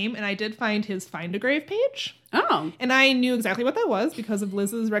his name and I did find his Find a Grave page. Oh. And I knew exactly what that was because of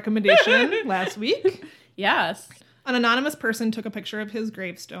Liz's recommendation last week. Yes. An anonymous person took a picture of his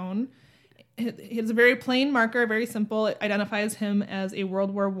gravestone. It's a very plain marker, very simple. It identifies him as a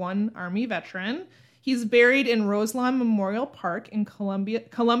World War I Army veteran. He's buried in Roselawn Memorial Park in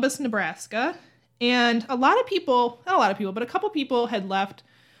Columbus, Nebraska. And a couple people had left.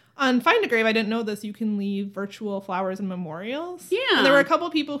 On Find a Grave, I didn't know this, you can leave virtual flowers and memorials. Yeah. And there were a couple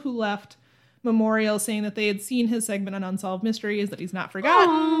people who left memorials saying that they had seen his segment on Unsolved Mysteries, that he's not forgotten.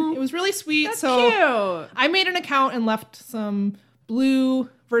 Aww, it was really sweet. That's so cute. I made an account and left some blue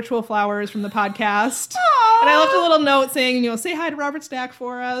virtual flowers from the podcast. Aww. And I left a little note saying, say hi to Robert Stack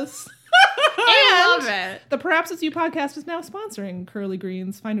for us. I love it. The Perhaps It's You podcast is now sponsoring Curly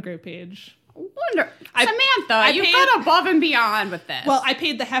Green's Find a Grave page. Samantha, you've gone above and beyond with this. Well, I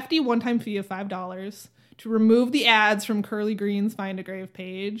paid the hefty one-time fee of $5 to remove the ads from Curly Green's Find a Grave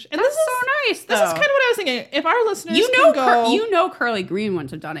page. And that's so nice, though. This is kind of what I was thinking. If our listeners can go... Curly Green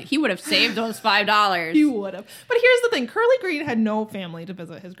wouldn't have done it. He would have saved those $5. He would have. But here's the thing. Curly Green had no family to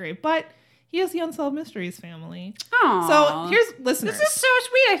visit his grave, but he has the Unsolved Mysteries family. Aww. So here's listeners. This is so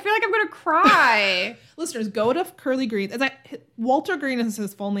sweet. I feel like I'm going to cry. Listeners, go to Curly Green. Walter Green is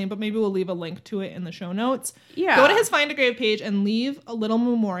his full name, but maybe we'll leave a link to it in the show notes. Yeah. Go to his Find a Grave page and leave a little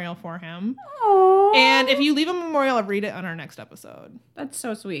memorial for him. Aww. And if you leave a memorial, I'll read it on our next episode. That's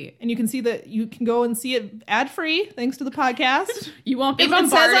so sweet. And you can see that you can go and see it ad-free thanks to the podcast. You won't be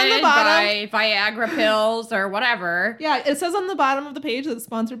bombarded by Viagra pills or whatever. Yeah, it says on the bottom of the page that it's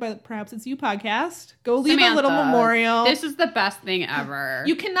sponsored by the Perhaps It's You podcast. Go leave Samantha, a little memorial. This is the best thing ever.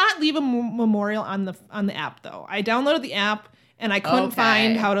 You cannot leave a memorial on the app, though. I downloaded the app and I couldn't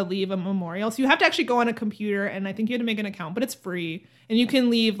find how to leave a memorial. So you have to actually go on a computer, and I think you have to make an account, but it's free. And you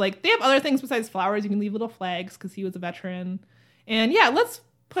can leave, they have other things besides flowers. You can leave little flags because he was a veteran. And yeah, let's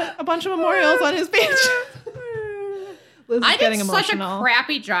put a bunch of memorials on his page. I did such a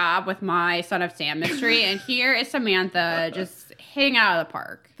crappy job with my Son of Sam mystery, and here is Samantha just hitting out of the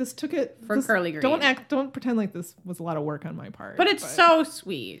park. This took it for Curly Green. Don't pretend like this was a lot of work on my part. But it's so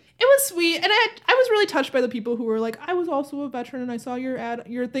sweet. It was sweet, and I was really touched by the people who were like, I was also a veteran, and I saw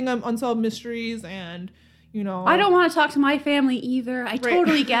your thing on Unsolved Mysteries, and I don't want to talk to my family either. I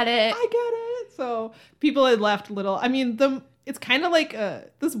totally get it. I get it. So people had left little. I mean, it's kind of like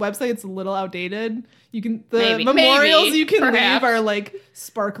this website's a little outdated. Memorials you can leave are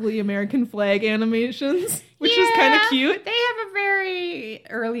sparkly American flag animations, which is kind of cute. They have a very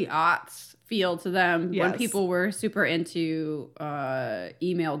early aughts feel to them when people were super into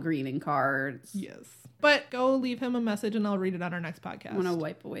email greeting cards. Yes. But go leave him a message and I'll read it on our next podcast. I'm going to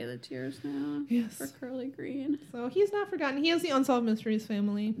wipe away the tears now. Yes. For Curly Green. So he's not forgotten. He has the Unsolved Mysteries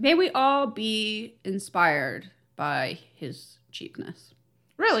family. May we all be inspired by his cheapness.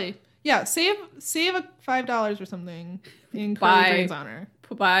 Really? Yeah. Save a $5 or something in Curly Green's honor.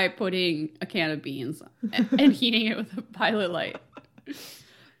 By putting a can of beans and heating it with a pilot light.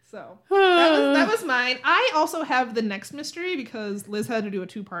 So that was mine. I also have the next mystery because Liz had to do a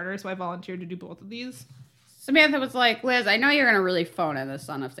 2-parter, so I volunteered to do both of these. Samantha was like, Liz, I know you're going to really phone in the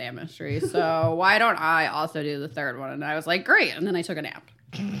Son of Sam mystery, so why don't I also do the third one? And I was like, great. And then I took a nap.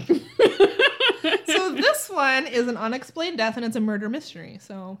 So this one is an unexplained death, and it's a murder mystery.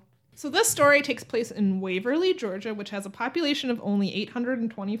 So this story takes place in Waverly, Georgia, which has a population of only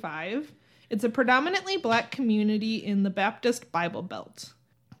 825. It's a predominantly black community in the Baptist Bible Belt.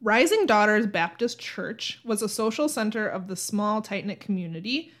 Rising Daughters Baptist Church was a social center of the small, tight-knit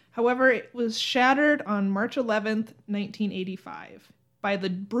community. However, it was shattered on March 11th, 1985, by the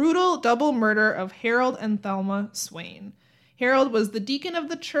brutal double murder of Harold and Thelma Swain. Harold was the deacon of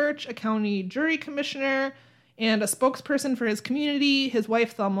the church, a county jury commissioner, and a spokesperson for his community. His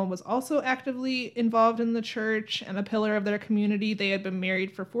wife, Thelma, was also actively involved in the church and a pillar of their community. They had been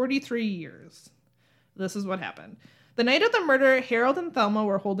married for 43 years. This is what happened. The night of the murder, Harold and Thelma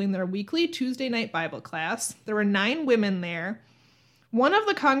were holding their weekly Tuesday night Bible class. There were 9 women there. One of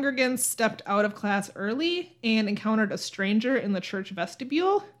the congregants stepped out of class early and encountered a stranger in the church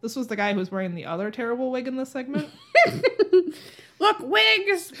vestibule. This was the guy who was wearing the other terrible wig in this segment. Look,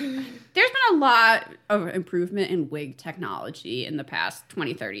 wigs. There's been a lot of improvement in wig technology in the past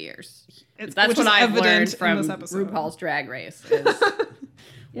 20, 30 years. That's what I've learned from RuPaul's Drag Race.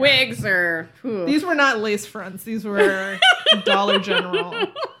 Wigs are... Whew. These were not lace fronts. These were Dollar General.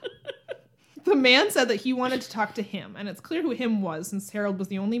 The man said that he wanted to talk to him, and it's clear who him was since Harold was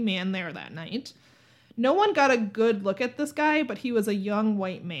the only man there that night. No one got a good look at this guy, but he was a young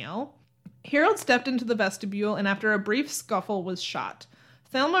white male. Harold stepped into the vestibule and after a brief scuffle was shot.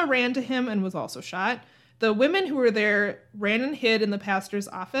 Thelma ran to him and was also shot. The women who were there ran and hid in the pastor's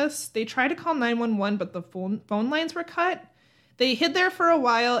office. They tried to call 911, but the phone lines were cut. They hid there for a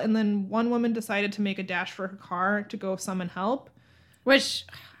while, and then one woman decided to make a dash for her car to go summon help. Which,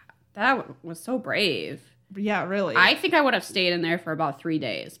 that was so brave. Yeah, really. I think I would have stayed in there for about 3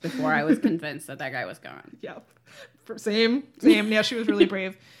 days before I was convinced that guy was gone. Yep. Same. Yeah, she was really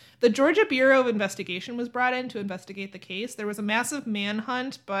brave. The Georgia Bureau of Investigation was brought in to investigate the case. There was a massive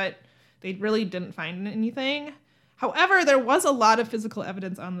manhunt, but they really didn't find anything. However, there was a lot of physical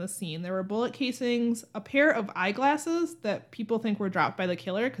evidence on the scene. There were bullet casings, a pair of eyeglasses that people think were dropped by the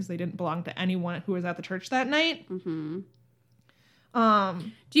killer because they didn't belong to anyone who was at the church that night. Mm-hmm.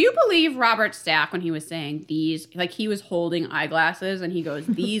 Do you believe Robert Stack when he was saying these, like he was holding eyeglasses and he goes,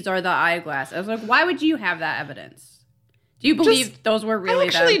 these are the eyeglasses? I was like, why would you have that evidence? Do you believe those were really I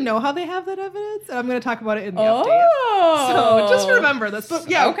actually know how they have that evidence, and I'm going to talk about it in the update. So just remember this. But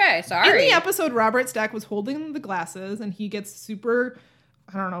yeah, okay, sorry. In the episode, Robert Stack was holding the glasses, and he gets super,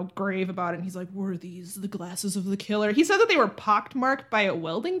 grave about it. And he's like, were these the glasses of the killer? He said that they were pockmarked by a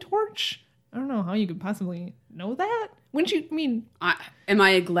welding torch. I don't know how you could possibly know that. Wouldn't you, am I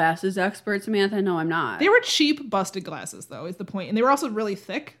a glasses expert, Samantha? No, I'm not. They were cheap, busted glasses, though, is the point. And they were also really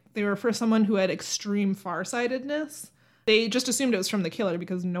thick. They were for someone who had extreme farsightedness. They just assumed it was from the killer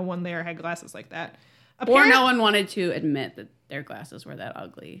because no one there had glasses like that. Or no one wanted to admit that their glasses were that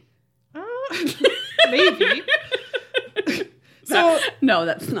ugly. Maybe. No,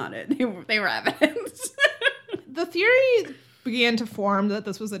 that's not it. They were evidence. The theory began to form that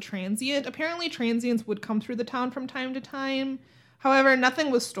this was a transient. Apparently, transients would come through the town from time to time. However,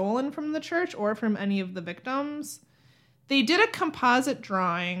 nothing was stolen from the church or from any of the victims. They did a composite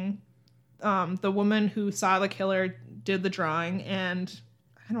drawing. The woman who saw the killer did the drawing, and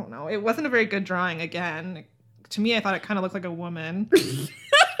I don't know, it wasn't a very good drawing again. To me, I thought it kind of looked like a woman.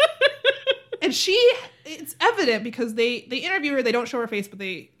 And it's evident because they interview her, they don't show her face, but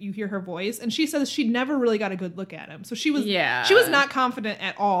you hear her voice, and she says she never really got a good look at him. So she was not confident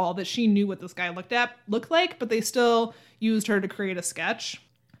at all that she knew what this guy looked like, but they still used her to create a sketch.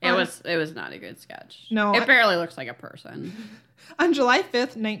 It was not a good sketch. No. It barely looks like a person. On July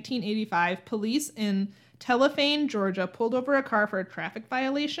 5th, 1985, police in Telephane, Georgia, pulled over a car for a traffic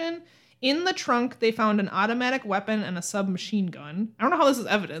violation. In the trunk, they found an automatic weapon and a submachine gun. I don't know how this is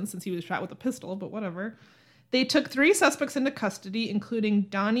evidence since he was shot with a pistol, but whatever. They took 3 suspects into custody, including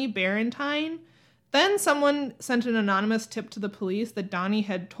Donnie Barentine. Then someone sent an anonymous tip to the police that Donnie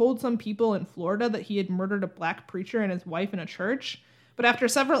had told some people in Florida that he had murdered a black preacher and his wife in a church. But after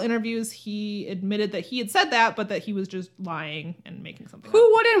several interviews, he admitted that he had said that, but that he was just lying and making something up.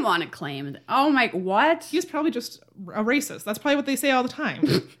 Who wouldn't want to claim that? Oh my, what? He's probably just a racist. That's probably what they say all the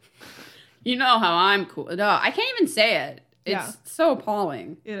time. You know how I'm cool. No, I can't even say it. It's so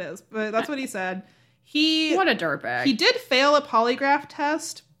appalling. It is, but that's what he said. What a dirtbag. He did fail a polygraph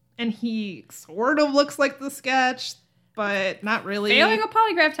test, and he sort of looks like the sketch, but not really. Failing a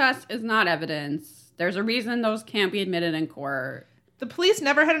polygraph test is not evidence. There's a reason those can't be admitted in court. The police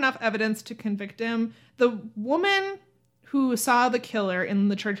never had enough evidence to convict him. The woman who saw the killer in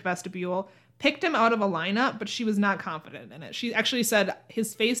the church vestibule picked him out of a lineup, but she was not confident in it. She actually said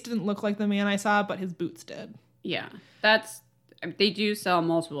his face didn't look like the man I saw, but his boots did. Yeah, that's they do sell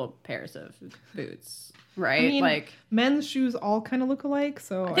multiple pairs of boots, right? I mean, like men's shoes all kind of look alike,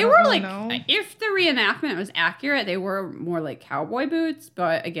 so they I don't were really like, know. if the reenactment was accurate, they were more like cowboy boots.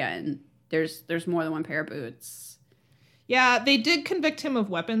 But again, there's more than one pair of boots. Yeah, they did convict him of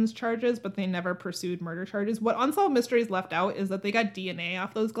weapons charges, but they never pursued murder charges. What Unsolved Mysteries left out is that they got DNA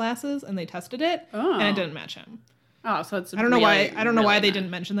off those glasses and they tested it, and it didn't match him. Oh, so it's I don't know why they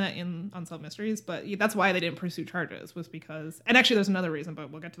didn't mention that in Unsolved Mysteries, but that's why they didn't pursue charges, was because, and actually there's another reason, but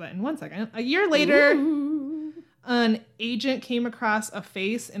we'll get to that in 1 second. A year later, an agent came across a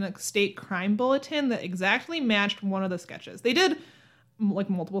face in a state crime bulletin that exactly matched one of the sketches. They did like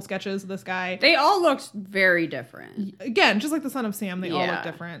multiple sketches of this guy. They all looked very different. Again, just like the Son of Sam, they all look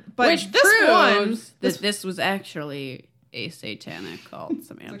different. But which this proves that this was actually a satanic cult,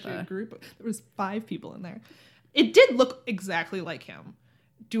 Samantha. Actually a group. There was 5 people in there. It did look exactly like him.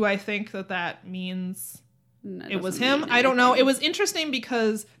 Do I think that means it was him? I don't know. It was interesting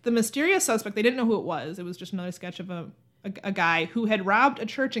because the mysterious suspect, they didn't know who it was. It was just another sketch of a guy who had robbed a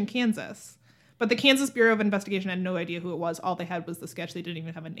church in Kansas. But the Kansas Bureau of Investigation had no idea who it was. All they had was the sketch. They didn't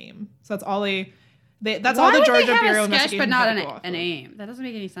even have a name. So that's all that's all the Georgia Bureau of Investigation but not had a name. That doesn't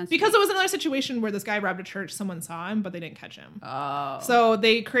make any sense. Because it was another situation where this guy robbed a church. Someone saw him, but they didn't catch him. Oh. So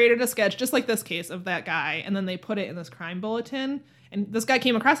they created a sketch just like this case of that guy, and then they put it in this crime bulletin. And this guy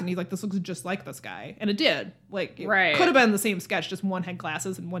came across it, and he's like, "This looks just like this guy," and it did. Like, it could have been the same sketch, just one had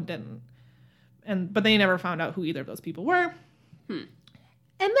glasses and one didn't. But they never found out who either of those people were.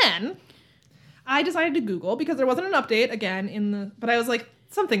 And then I decided to Google because there wasn't an update again but I was like,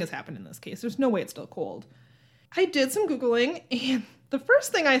 something has happened in this case. There's no way it's still cold. I did some Googling, and the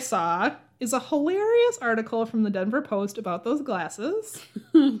first thing I saw is a hilarious article from the Denver Post about those glasses.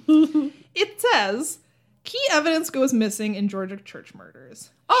 It says, key evidence goes missing in Georgia church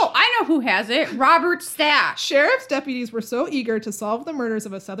murders. Oh, I know who has it. Robert Stack. Sheriff's deputies were so eager to solve the murders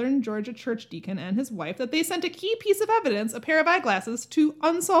of a southern Georgia church deacon and his wife that they sent a key piece of evidence, a pair of eyeglasses, to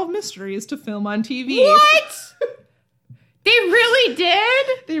Unsolved Mysteries to film on TV. What? They really did?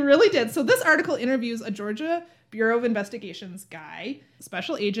 They really did. So this article interviews a Georgia Bureau of Investigations guy, a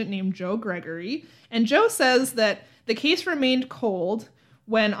special agent named Joe Gregory. And Joe says that the case remained cold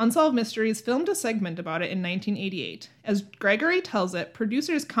when Unsolved Mysteries filmed a segment about it in 1988. As Gregory tells it,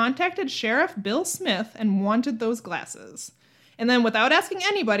 producers contacted Sheriff Bill Smith and wanted those glasses. And then without asking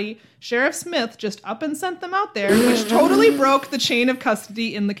anybody, Sheriff Smith just up and sent them out there, which totally broke the chain of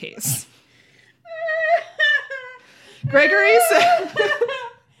custody in the case. Gregory said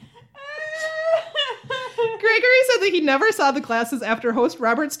that he never saw the glasses after host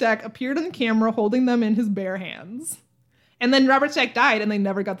Robert Stack appeared on camera holding them in his bare hands. And then Robert Stack died and they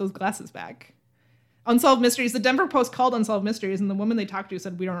never got those glasses back. Unsolved Mysteries, the Denver Post called Unsolved Mysteries and the woman they talked to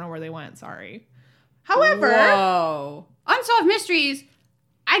said, "We don't know where they went, sorry." However... Whoa. Unsolved Mysteries,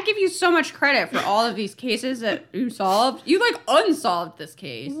 I give you so much credit for all of these cases that you solved. You, unsolved this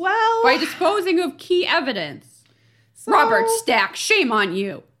case. Well... by disposing of key evidence. So, Robert Stack, shame on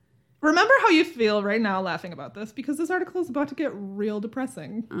you. Remember how you feel right now laughing about this, because this article is about to get real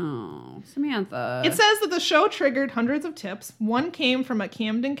depressing. Oh, Samantha. It says that the show triggered hundreds of tips. One came from a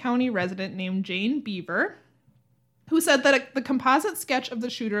Camden County resident named Jane Beaver, who said that the composite sketch of the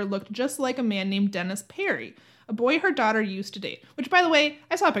shooter looked just like a man named Dennis Perry, a boy her daughter used to date. Which, by the way,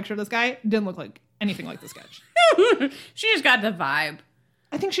 I saw a picture of this guy. Didn't look like anything like the sketch. She just got the vibe.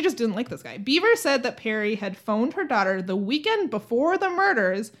 I think she just didn't like this guy. Beaver said that Perry had phoned her daughter the weekend before the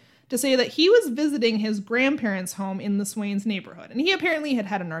murders to say that he was visiting his grandparents' home in the Swains neighborhood. And he apparently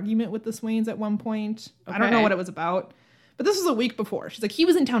had an argument with the Swains at one point. Okay. I don't know what it was about. But this was a week before. She's like, he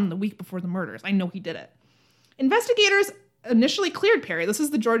was in town the week before the murders. I know he did it. Investigators initially cleared Perry. This is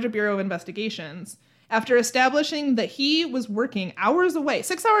the Georgia Bureau of Investigations. After establishing that he was working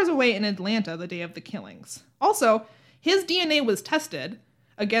 6 hours away in Atlanta the day of the killings. Also, his DNA was tested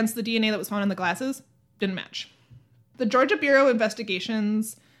against the DNA that was found in the glasses. Didn't match. The Georgia Bureau of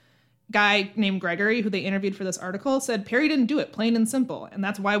Investigations guy named Gregory, who they interviewed for this article, said Perry didn't do it, plain and simple, and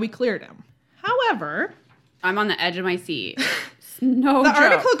that's why we cleared him. However... I'm on the edge of my seat. No The joke.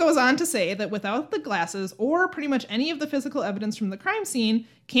 article goes on to say that without the glasses or pretty much any of the physical evidence from the crime scene,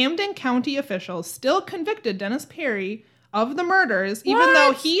 Camden County officials still convicted Dennis Perry of the murders, even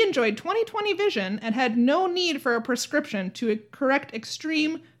though he enjoyed 20/20 vision and had no need for a prescription to correct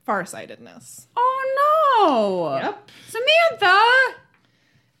extreme farsightedness. Oh, no. Yep. Samantha!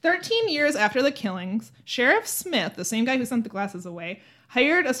 13 years after the killings, Sheriff Smith, the same guy who sent the glasses away,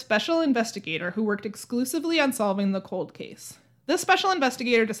 hired a special investigator who worked exclusively on solving the cold case. This special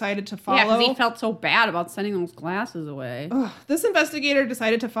investigator decided to follow. Yeah, because he felt so bad about sending those glasses away. This investigator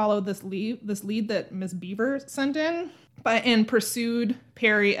decided to follow this lead that Miss Beaver sent in, and pursued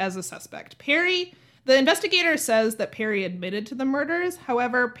Perry as a suspect. The investigator says that Perry admitted to the murders.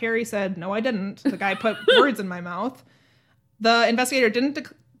 However, Perry said, "No, I didn't. The guy put words in my mouth." The investigator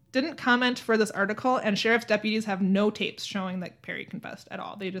didn't comment for this article, and sheriff's deputies have no tapes showing that Perry confessed at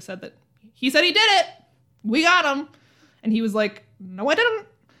all. They just said that he said he did it. We got him. And he was like, "No, I didn't."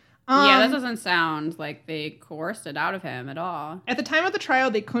 Yeah, that doesn't sound like they coerced it out of him at all. At the time of the trial,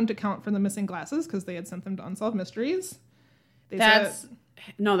 they couldn't account for the missing glasses because they had sent them to Unsolved Mysteries. That's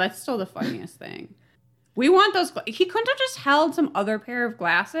still the funniest thing. We want those. He couldn't have just held some other pair of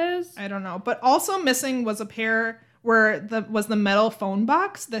glasses. I don't know. But also missing was a pair where was the metal phone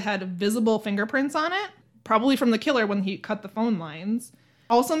box that had visible fingerprints on it, probably from the killer when he cut the phone lines.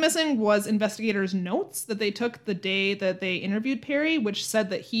 Also missing was investigators' notes that they took the day that they interviewed Perry, which said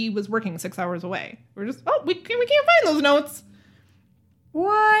that he was working 6 hours away. We're just, we can't find those notes.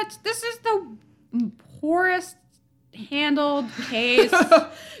 What? This is the poorest handled case.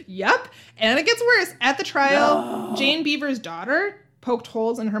 Yep. And it gets worse. At the trial, Jane Beaver's daughter poked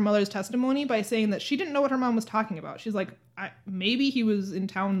holes in her mother's testimony by saying that she didn't know what her mom was talking about. She's like, maybe he was in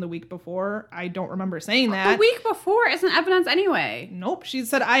town the week before. I don't remember saying that. The week before isn't evidence anyway. Nope. She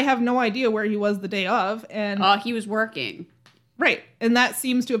said, I have no idea where he was the day of. And he was working. Right. And that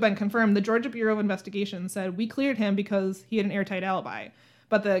seems to have been confirmed. The Georgia Bureau of Investigation said, we cleared him because he had an airtight alibi.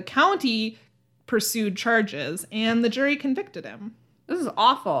 But the county pursued charges and the jury convicted him. This is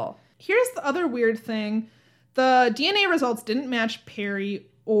awful. Here's the other weird thing. The DNA results didn't match Perry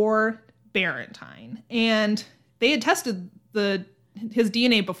or Barentine. And they had tested his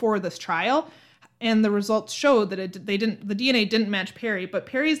DNA before this trial, and the results showed that the DNA didn't match Perry, but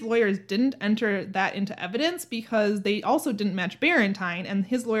Perry's lawyers didn't enter that into evidence because they also didn't match Barentine, and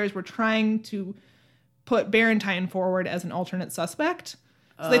his lawyers were trying to put Barentine forward as an alternate suspect.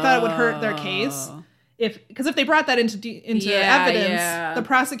 So they thought it would hurt their case. Because if they brought that into evidence, the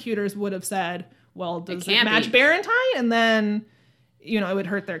prosecutors would have said, well, does it match Barentine? And then, it would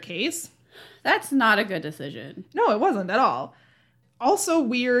hurt their case. That's not a good decision. No, it wasn't at all. Also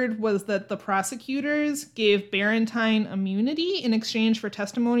weird was that the prosecutors gave Barentine immunity in exchange for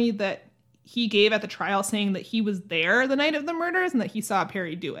testimony that he gave at the trial saying that he was there the night of the murders and that he saw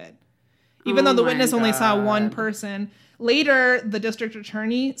Perry do it. Even though the witness only saw one person. Later, the district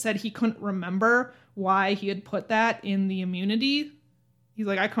attorney said he couldn't remember why he had put that in the immunity. He's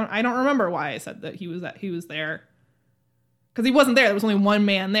like, I don't remember why I said that he was there. Because he wasn't there. There was only one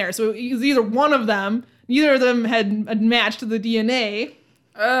man there. So it was either one of them. Neither of them had matched the DNA.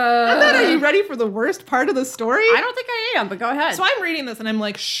 And then, are you ready for the worst part of the story? I don't think I am, but go ahead. So I'm reading this and I'm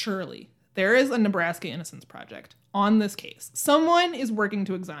like, surely there is a Nebraska Innocence Project on this case. Someone is working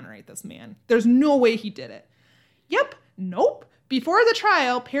to exonerate this man. There's no way he did it. Yep. Nope. Before the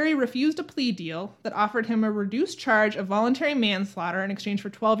trial, Perry refused a plea deal that offered him a reduced charge of voluntary manslaughter in exchange for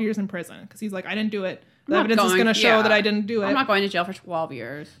 12 years in prison. Because he's like, I didn't do it. The evidence is going to show that I didn't do it. I'm not going to jail for 12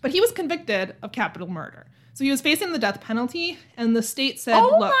 years. But he was convicted of capital murder. So he was facing the death penalty, and the state said,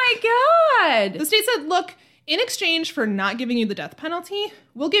 my God! The state said, look, in exchange for not giving you the death penalty,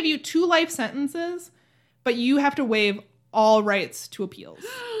 we'll give you 2 life sentences, but you have to waive all rights to appeals.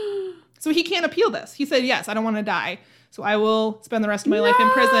 So he can't appeal this. He said, yes, I don't want to die. So I will spend the rest of my life in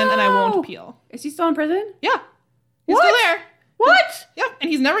prison, and I won't appeal. Is he still in prison? Yeah. He's still there. What? Yep. And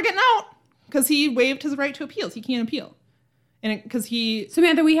he's never getting out because he waived his right to appeals. He can't appeal. And because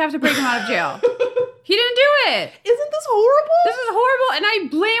Samantha, we have to break him out of jail. He didn't do it. Isn't this horrible? This is horrible. And I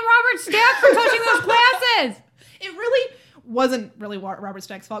blame Robert Stack for touching those glasses. It really wasn't really Robert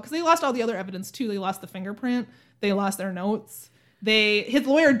Stack's fault because they lost all the other evidence too. They lost the fingerprint. They lost their notes. His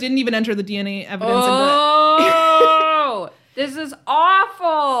lawyer didn't even enter the DNA evidence into this is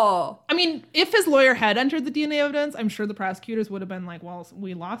awful. I mean, if his lawyer had entered the DNA evidence, I'm sure the prosecutors would have been like, well,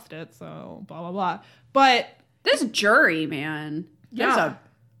 we lost it, so blah, blah, blah. But this jury, man. Yeah.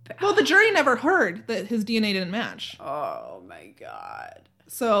 Well, the jury never heard that his DNA didn't match. Oh, my God.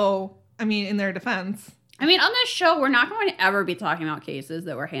 So, I mean, in their defense. I mean, on this show, we're not going to ever be talking about cases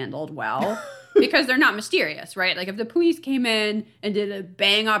that were handled well. Because they're not mysterious, right? Like, if the police came in and did a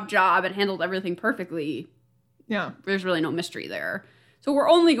bang-up job and handled everything perfectly, there's really no mystery there. So we're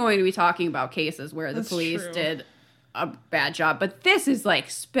only going to be talking about cases where the police did a bad job. But this is, like,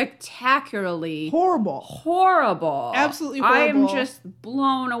 spectacularly... Horrible. Absolutely horrible. I'm just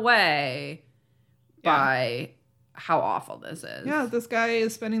blown away by how awful this is. Yeah, this guy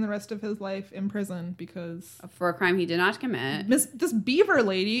is spending the rest of his life in prison because For a crime he did not commit. this Beaver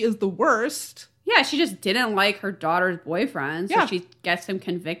lady is the worst. Yeah, she just didn't like her daughter's boyfriend, so Yeah. she gets him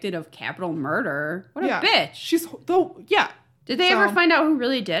convicted of capital murder. What a Yeah. bitch. She's though. Yeah. Did they ever find out who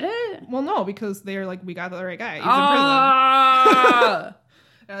really did it? Well, no, because they're like, we got the right guy. He's Ah!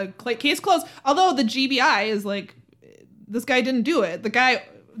 in prison. Case closed. Although the GBI is like, this guy didn't do it. The guy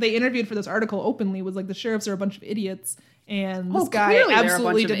they interviewed for this article openly was like, the sheriffs are a bunch of idiots, and this guy clearly they're a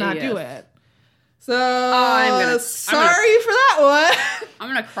absolutely bunch of did not do idiots. it. So I'm sorry for that one. I'm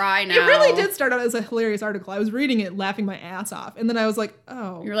gonna cry now. It really did start out as a hilarious article. I was reading it, laughing my ass off, and then I was like,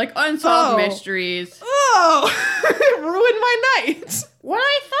 "Oh, You're like, unsolved Oh. mysteries. oh, it ruined my night." What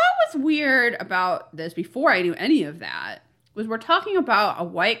I thought was weird about this before I knew any of that was we're talking about a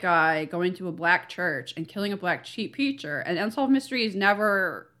white guy going to a black church and killing a black preacher, and Unsolved Mysteries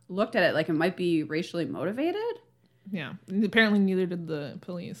never looked at it like it might be racially motivated. Yeah, apparently neither did the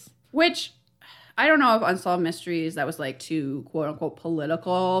police. Which, I don't know if Unsolved Mysteries, that was like too quote-unquote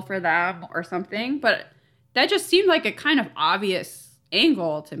political for them or something, but that just seemed like a kind of obvious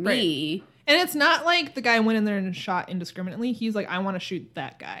angle to me. And it's not like the guy went in there and shot indiscriminately. He's like, I want to shoot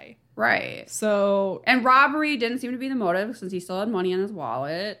that guy. Right. So, And robbery didn't seem to be the motive since he still had money in his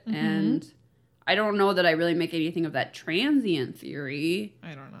wallet. Mm-hmm. And I don't know that I really make anything of that transient theory.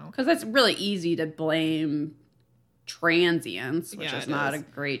 I don't know. Because it's really easy to blame transients, which Yeah, is it not is. a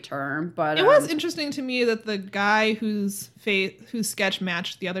great term. But It was interesting to me that the guy whose sketch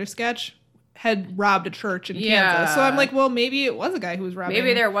matched the other sketch had robbed a church in Kansas. So I'm like, well, maybe it was a guy who was robbing.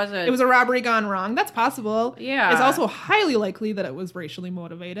 maybe there was It was a robbery gone wrong. That's possible. Yeah. It's also highly likely that it was racially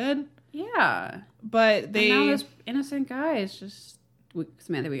motivated. Yeah. But they... And now this innocent guy is just...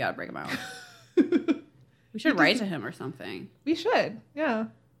 Samantha, we gotta break him out. We should write to him or something. We should. Yeah.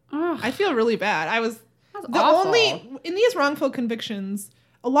 Oh, I feel really bad. that's The awful. only... In these wrongful convictions,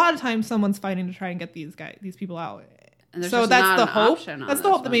 a lot of times someone's fighting to try and get these people out. And there's So just that's not the an hope. option on That's the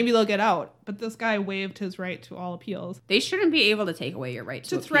this hope that one. maybe they'll get out. But this guy waived his right to all appeals. They shouldn't be able to take away your right to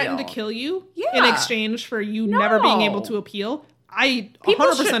To threaten to appeal. kill you in Yeah. exchange for you never being able No. to appeal. I People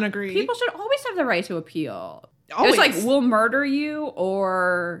 100% should- agree. People should always have the right to appeal. Always. It's like, we'll murder you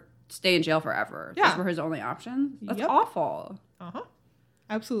or stay in jail forever. Yeah. Those were his only options. That's Yep. awful. Uh-huh.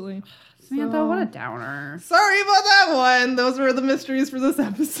 Absolutely. Samantha, So- what a downer. Sorry about that one. Those were the mysteries for this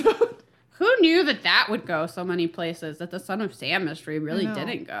episode. Who knew that would go so many places, that the Son of Sam mystery really know.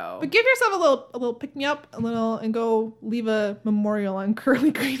 didn't go? But give yourself a little pick me up, and go leave a memorial on Curly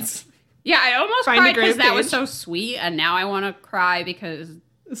Green's. Yeah, I almost Find a cried because grave that was page. so sweet, and now I want to cry because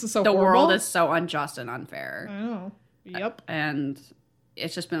This is so the horrible. world is so unjust and unfair. I know. Yep. And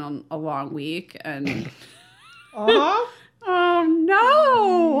it's just been a long week, and Uh-huh. oh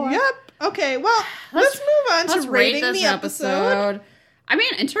no! Yep. Okay, well, let's move on Let's to rate rating this the episode. I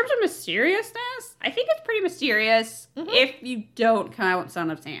mean, in terms of mysteriousness, I think it's pretty mysterious Mm-hmm. if you don't count Son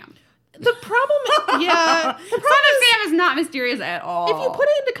of Sam. The problem is, yeah, Son of Sam is not mysterious at all. if you put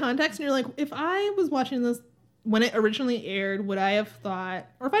it into context and you're like, if I was watching this when it originally aired, would I have thought,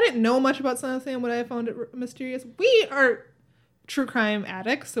 or if I didn't know much about Son of Sam, would I have found it mysterious? We are true crime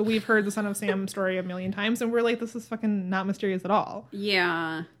addicts, so we've heard the Son of Sam story a million times, and we're like, this is fucking not mysterious at all.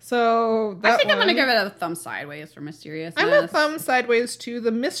 Yeah. So I think I'm going to give it a thumb sideways for mysteriousness. I'm a thumb sideways too.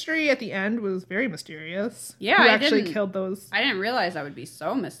 The mystery at the end was very mysterious. Yeah, who I actually didn't- killed those I didn't realize that would be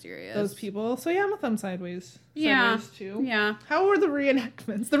so mysterious. people. So yeah, I'm a thumb sideways. Yeah. Sideways too. Yeah. How were the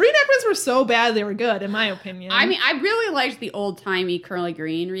reenactments? The reenactments were so bad they were good, in my opinion. I mean, I really liked the old-timey Curly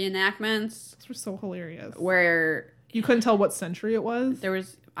Green reenactments those were so hilarious. where You couldn't tell what century it was. there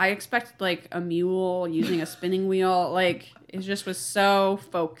was, I expected like a mule using a spinning wheel. Like, it just was so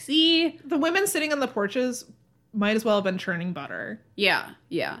folksy. The women sitting on the porches might as well have been churning butter. Yeah,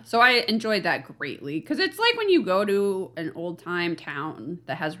 yeah. So I enjoyed that greatly because it's like when you go to an old time town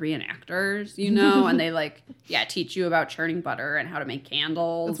that has reenactors, you know, and they like, teach you about churning butter and how to make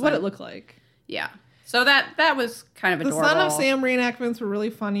candles. That's what and- it looked like. Yeah. So that was kind of The adorable. Son of Sam reenactments were really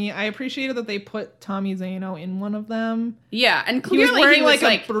funny. I appreciated that they put Tommy Zano in one of them. Yeah, and He was clearly wearing he was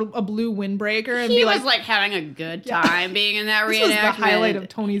like a blue windbreaker, and he be was like, like having a good Yeah. time being in that this reenactment. was the highlight of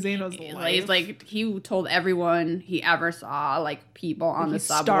Tony Zano's life. He's like he told everyone he ever saw like people on Like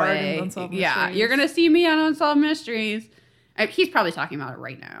the he starred in subway. Unsolved Yeah, Mysteries. you're gonna see me on Unsolved Mysteries. He's probably talking about it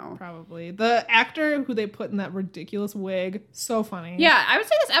right now. Probably. The actor who they put in that ridiculous wig, so funny. Yeah, I would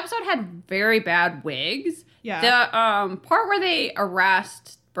say this episode had very bad wigs. Yeah. The part where they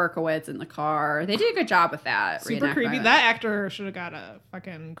arrest Berkowitz in the car, they did a good job with that. Super reenactment. creepy. That actor should have got a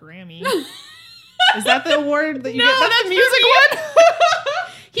fucking Grammy. Is that the award that you No, get? that's the music one?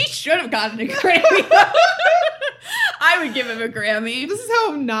 He should have gotten a Grammy. I would give him a Grammy. This is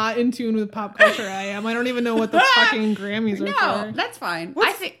how not in tune with pop culture I am. I don't even know what the fucking Grammys are No, for. that's fine.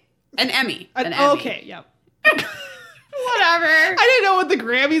 What's- I think an Emmy. An Oh, Emmy. okay, yep. Whatever. I didn't know what the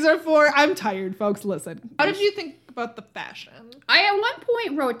Grammys are for. I'm tired, folks. Listen. How did you think about the fashion? I at one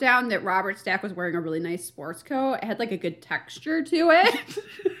point wrote down that Robert Stack was wearing a really nice sports coat. It had like a good texture to it.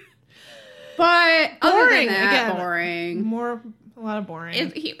 But other than Boring, that, again. boring. A lot of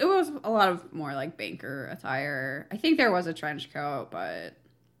boring. It was a lot of more like banker attire. I think there was a trench coat, but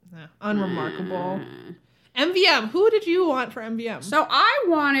Yeah, unremarkable. MVM. Who did you want for MVM? So I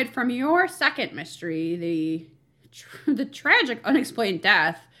wanted from your second mystery, the tragic unexplained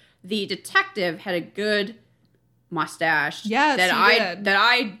death. The detective had a good mustache. Yes, he did. that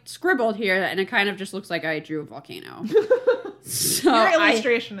I scribbled here, and it kind of just looks like I drew a volcano. So Your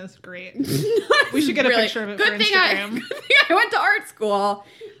illustration is great. We should get a picture of it for Instagram. Good thing I went to art school.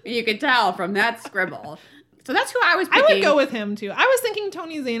 You could tell from that scribble. So that's who I was I picking. would go with him too. I was thinking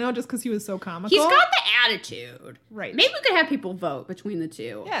Tony Zano just because he was so comical. He's got the attitude. Right. Maybe we could have people vote between the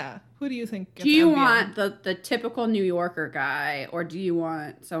two. Yeah. Who do you think? Gets Do you MVM? want the typical New Yorker guy, or do you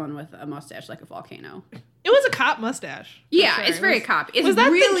want someone with a mustache like a volcano? It was a cop mustache. for Yeah, sure. it's It very was- cop. It's was that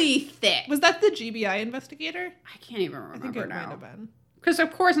the- really thick. Was that the GBI investigator? I can't even I think remember it might now. have been. Because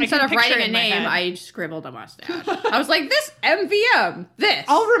of course, I instead can of picture writing it a in my name, head. I scribbled a mustache. I was like, this MVM, this.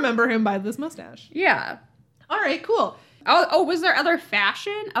 I'll remember him by this mustache. Yeah. All right, cool. Oh, was there other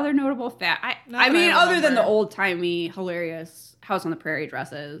fashion? Other notable Not I that mean, I other than the remember. old timey, hilarious House on the Prairie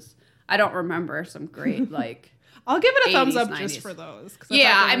dresses, I don't remember some great like. I'll give it a thumbs 80s, up just 90s. for those. 'cause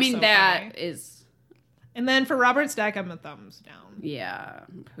Yeah, thought they I were mean so that funny. is. And then for Robert Stack, I'm a thumbs down. Yeah,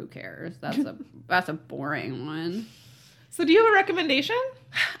 who cares? That's a boring one. So do you have a recommendation?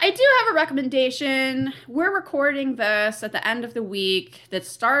 I do have a recommendation. We're recording this at the end of the week that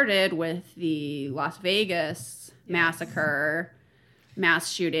started with the Las Vegas massacre, mass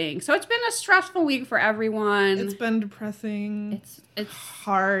shooting. So it's been a stressful week for everyone. It's been depressing. It's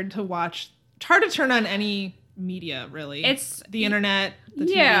hard to watch. It's hard to turn on any media, really. It's- the internet, the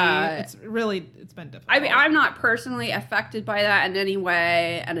TV. Yeah. It's been difficult. I mean, I'm not personally affected by that in any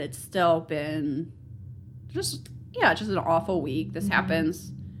way, and it's still been just an awful week. This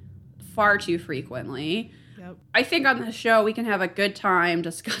happens far too frequently. Yep. I think on this show we can have a good time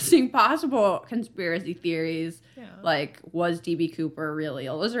discussing possible conspiracy theories. Yeah. Like, was DB Cooper really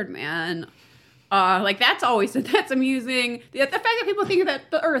a lizard man? Like, that's amusing. The fact that people think that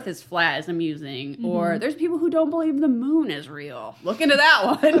the Earth is flat is amusing. Or there's people who don't believe the moon is real. Look into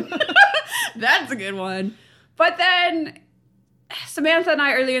that one. That's a good one. But then Samantha and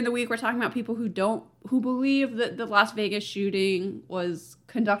I earlier in the week were talking about people who believe that the Las Vegas shooting was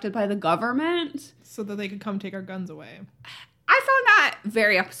conducted by the government. So that they could come take our guns away. I found that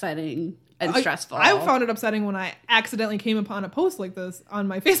very upsetting and stressful. I found it upsetting when I accidentally came upon a post like this on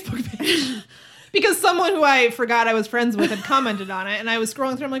my Facebook page. Because someone who I forgot I was friends with had commented on it, and I was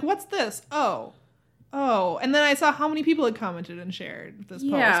scrolling through, I'm like, what's this? Oh. And then I saw how many people had commented and shared this post.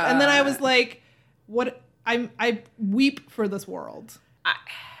 Yeah. And then I was like, what? I weep for this world. I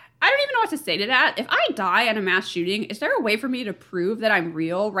don't even know what to say to that. If I die in a mass shooting, is there a way for me to prove that I'm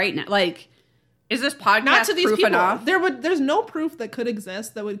real right now? Like, is this podcast Not to these proof people. enough? There's no proof that could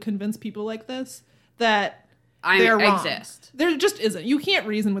exist that would convince people like this that I they're wrong. exist. There just isn't. You can't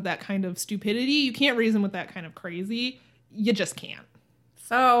reason with that kind of stupidity. You can't reason with that kind of crazy. You just can't.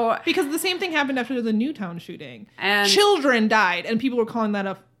 So, Because the same thing happened after the Newtown shooting. And- Children died, and people were calling that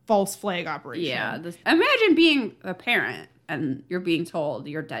a false flag operation. yeah. Imagine being a parent and you're being told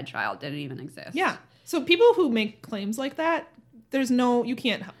your dead child didn't even exist. Yeah. So people who make claims like that, you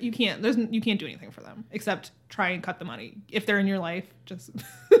can't do anything for them except try and cut the money. If they're in your life, just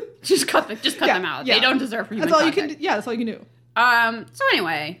Just cut them out. yeah. They don't deserve human that's all you contact. can. Yeah, that's all you can do. So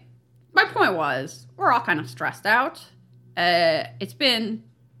anyway, my point was, we're all kind of stressed out. It's been,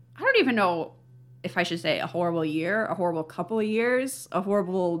 I don't even know if I should say a horrible year, a horrible couple of years, a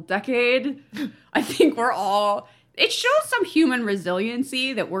horrible decade. I think it shows some human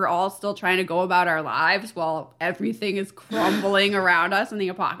resiliency that we're all still trying to go about our lives while everything is crumbling around us in the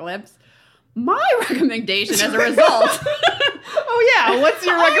apocalypse. My recommendation as a result. Oh yeah, what's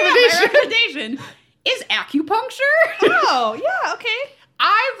your recommendation? My recommendation is acupuncture. Oh yeah, okay.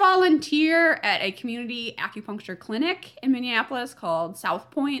 I volunteer at a community acupuncture clinic in Minneapolis called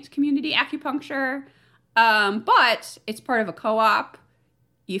South Point Community Acupuncture. But it's part of a co-op.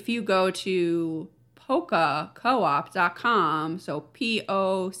 If you go to POCAcoop.com, so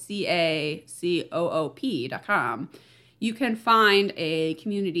POCACOOP.com, you can find a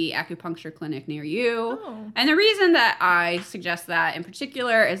community acupuncture clinic near you. Oh. And the reason that I suggest that in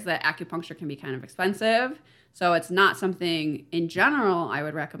particular is that acupuncture can be kind of expensive. So it's not something in general I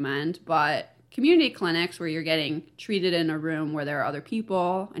would recommend, but community clinics where you're getting treated in a room where there are other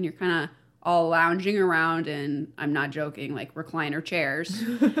people and you're kind of all lounging around in, I'm not joking, like recliner chairs.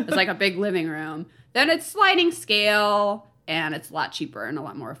 It's like a big living room. Then it's sliding scale and it's a lot cheaper and a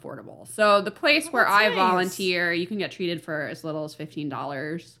lot more affordable. So the place where I volunteer, you can get treated for as little as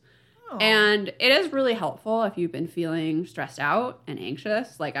 $15. Oh. And it is really helpful if you've been feeling stressed out and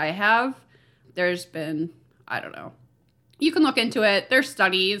anxious like I have. There's been, I don't know, you can look into it. There's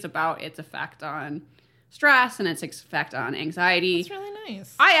studies about its effect on stress and its effect on anxiety. That's really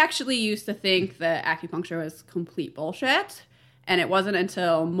nice. I actually used to think that acupuncture was complete bullshit. And it wasn't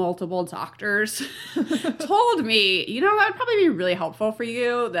until multiple doctors told me, you know, that would probably be really helpful for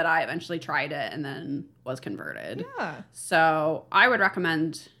you, that I eventually tried it and then was converted. Yeah. So I would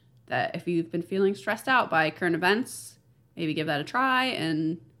recommend that if you've been feeling stressed out by current events, maybe give that a try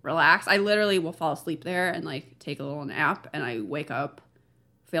and relax. I literally will fall asleep there and like take a little nap, and I wake up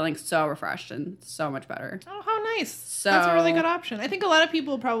feeling so refreshed and so much better. Oh, how nice. So that's a really good option. I think a lot of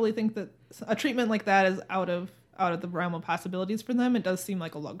people probably think that a treatment like that is out of the realm of possibilities for them. It does seem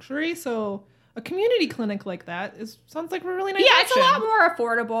like a luxury. So a community clinic like that sounds like a really nice option. It's a lot more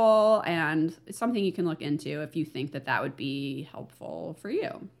affordable, and it's something you can look into if you think that would be helpful for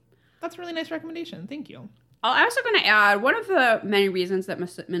you. That's a really nice recommendation. Thank you. I'm also going to add, one of the many reasons that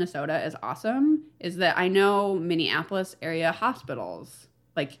Minnesota is awesome is that I know Minneapolis area hospitals,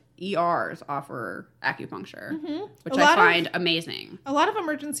 like ERs, offer acupuncture, which I find amazing. A lot of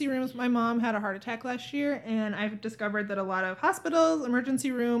emergency rooms. My mom had a heart attack last year, and I've discovered that a lot of hospitals,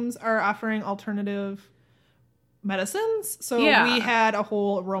 emergency rooms are offering alternative medicines. So we had a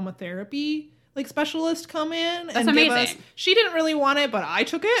whole aromatherapy specialist come in and amazing. Give us. She didn't really want it, but I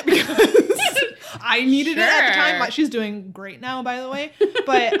took it because I needed it at the time. She's doing great now, by the way.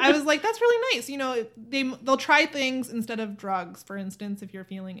 But I was like, that's really nice. You know, they'll try things instead of drugs. For instance, if you're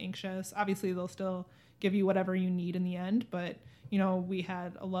feeling anxious, obviously they'll still give you whatever you need in the end. But you know, we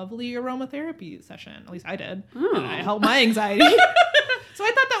had a lovely aromatherapy session. At least I did, and I helped my anxiety. So I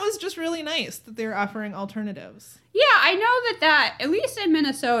thought that was just really nice that they're offering alternatives. Yeah, I know that at least in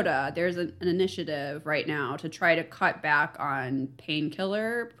Minnesota, there's an initiative right now to try to cut back on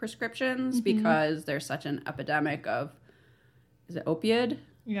painkiller prescriptions because there's such an epidemic of, is it opioid?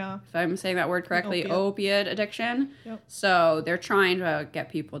 Yeah. If I'm saying that word correctly, opiate addiction. Yep. So they're trying to get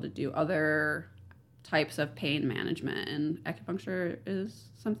people to do other types of pain management, and acupuncture is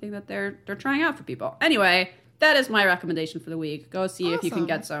something that they're trying out for people. Anyway, that is my recommendation for the week. Go see if you can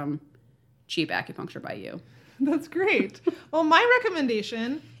get some cheap acupuncture by you. That's great. Well, my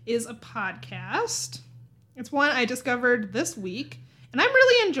recommendation is a podcast. It's one I discovered this week, and I'm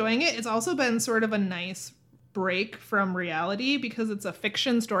really enjoying it. It's also been sort of a nice break from reality because it's a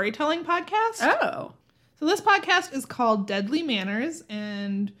fiction storytelling podcast. Oh. So this podcast is called Deadly Manners,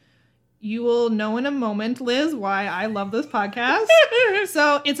 and you will know in a moment, Liz, why I love this podcast.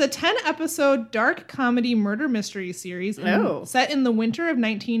 So it's a 10-episode dark comedy murder mystery series set in the winter of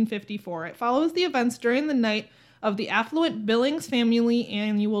 1954. It follows the events during the night of the affluent Billings family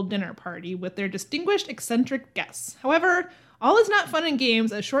annual dinner party with their distinguished eccentric guests. However, all is not fun and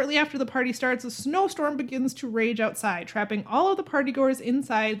games, as shortly after the party starts, a snowstorm begins to rage outside, trapping all of the partygoers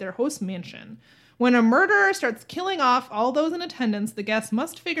inside their host's mansion. When a murderer starts killing off all those in attendance, the guests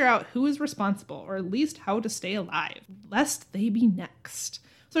must figure out who is responsible, or at least how to stay alive, lest they be next.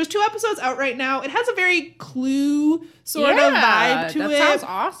 So there's 2 episodes out right now. It has a very Clue sort of vibe to it. That sounds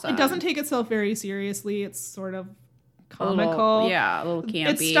awesome. It doesn't take itself very seriously. It's sort of comical. A little campy.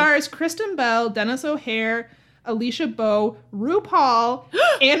 It stars Kristen Bell, Dennis O'Hare, Alicia Bowe, RuPaul,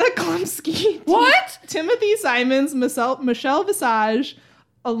 Anna Klumsky, Timothy Simons, Michelle Visage,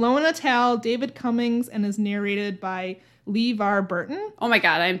 Alona Tal, David Cummings, and is narrated by LeVar Burton. Oh my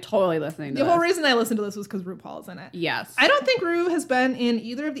God, I'm totally listening to this. The whole reason I listened to this was because RuPaul's in it. Yes. I don't think Ru has been in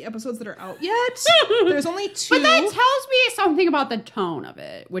either of the episodes that are out yet. There's only 2. But that tells me something about the tone of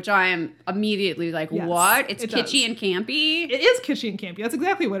it, which I am immediately like, yes, what? It's kitschy and campy? It is kitschy and campy. That's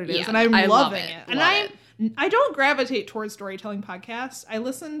exactly what it is. Yeah, and I'm loving it. And I don't gravitate towards storytelling podcasts. I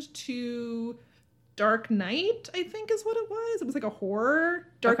listened to Dark Night, I think is what it was. It was like a horror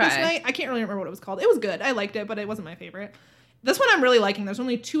Darkest Night. I can't really remember what it was called. It was good. I liked it, but it wasn't my favorite. This one I'm really liking. There's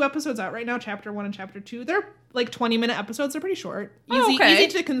only 2 episodes out right now, chapter 1 and chapter 2. They're like 20-minute episodes. They're pretty short. Easy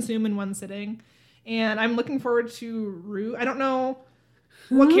to consume in one sitting. And I'm looking forward to Ru. I don't know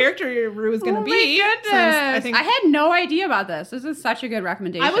what character Ru is going to be. Oh my goodness. I had no idea about this. This is such a good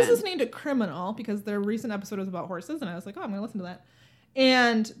recommendation. I was listening to Criminal because their recent episode was about horses, and I was like, oh, I'm going to listen to that.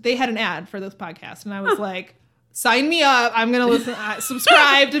 And they had an ad for this podcast, and I was like, sign me up. I'm going to listen. I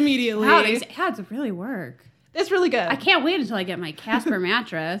subscribed immediately. Wow, these ads really work. It's really good. I can't wait until I get my Casper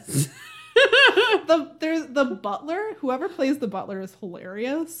mattress. There's the butler. Whoever plays the butler is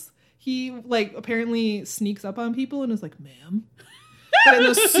hilarious. He like apparently sneaks up on people and is like, "Ma'am," but in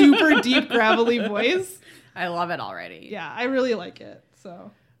a super deep gravelly voice. I love it already. Yeah, I really like it.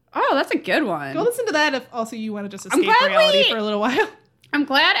 So, Oh, that's a good one. go listen to that if also you want to just escape glad reality for a little while. I'm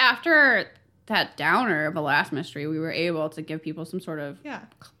glad after that downer of the last mystery, we were able to give people some sort of Yeah.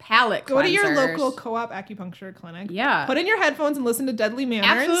 palate Go to your cleansers. local co-op acupuncture clinic. Yeah. Put in your headphones and listen to Deadly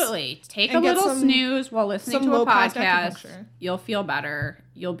Manners. Absolutely. Take a and get little some- snooze while listening some to a low-cost podcast. acupuncture. You'll feel better.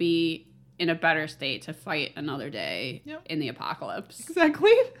 You'll be in a better state to fight another day Yep. in the apocalypse.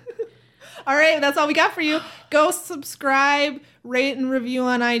 Exactly. All right, that's all we got for you. Go subscribe, rate, and review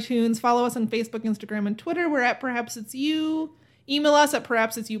on iTunes. Follow us on Facebook, Instagram, and Twitter. We're at Perhaps It's You. Email us at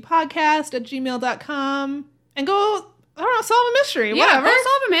perhapsitsyoupodcast@gmail.com. And go, I don't know, solve a mystery. Yeah, Whatever. go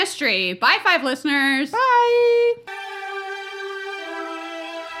solve a mystery. Bye, 5 listeners. Bye.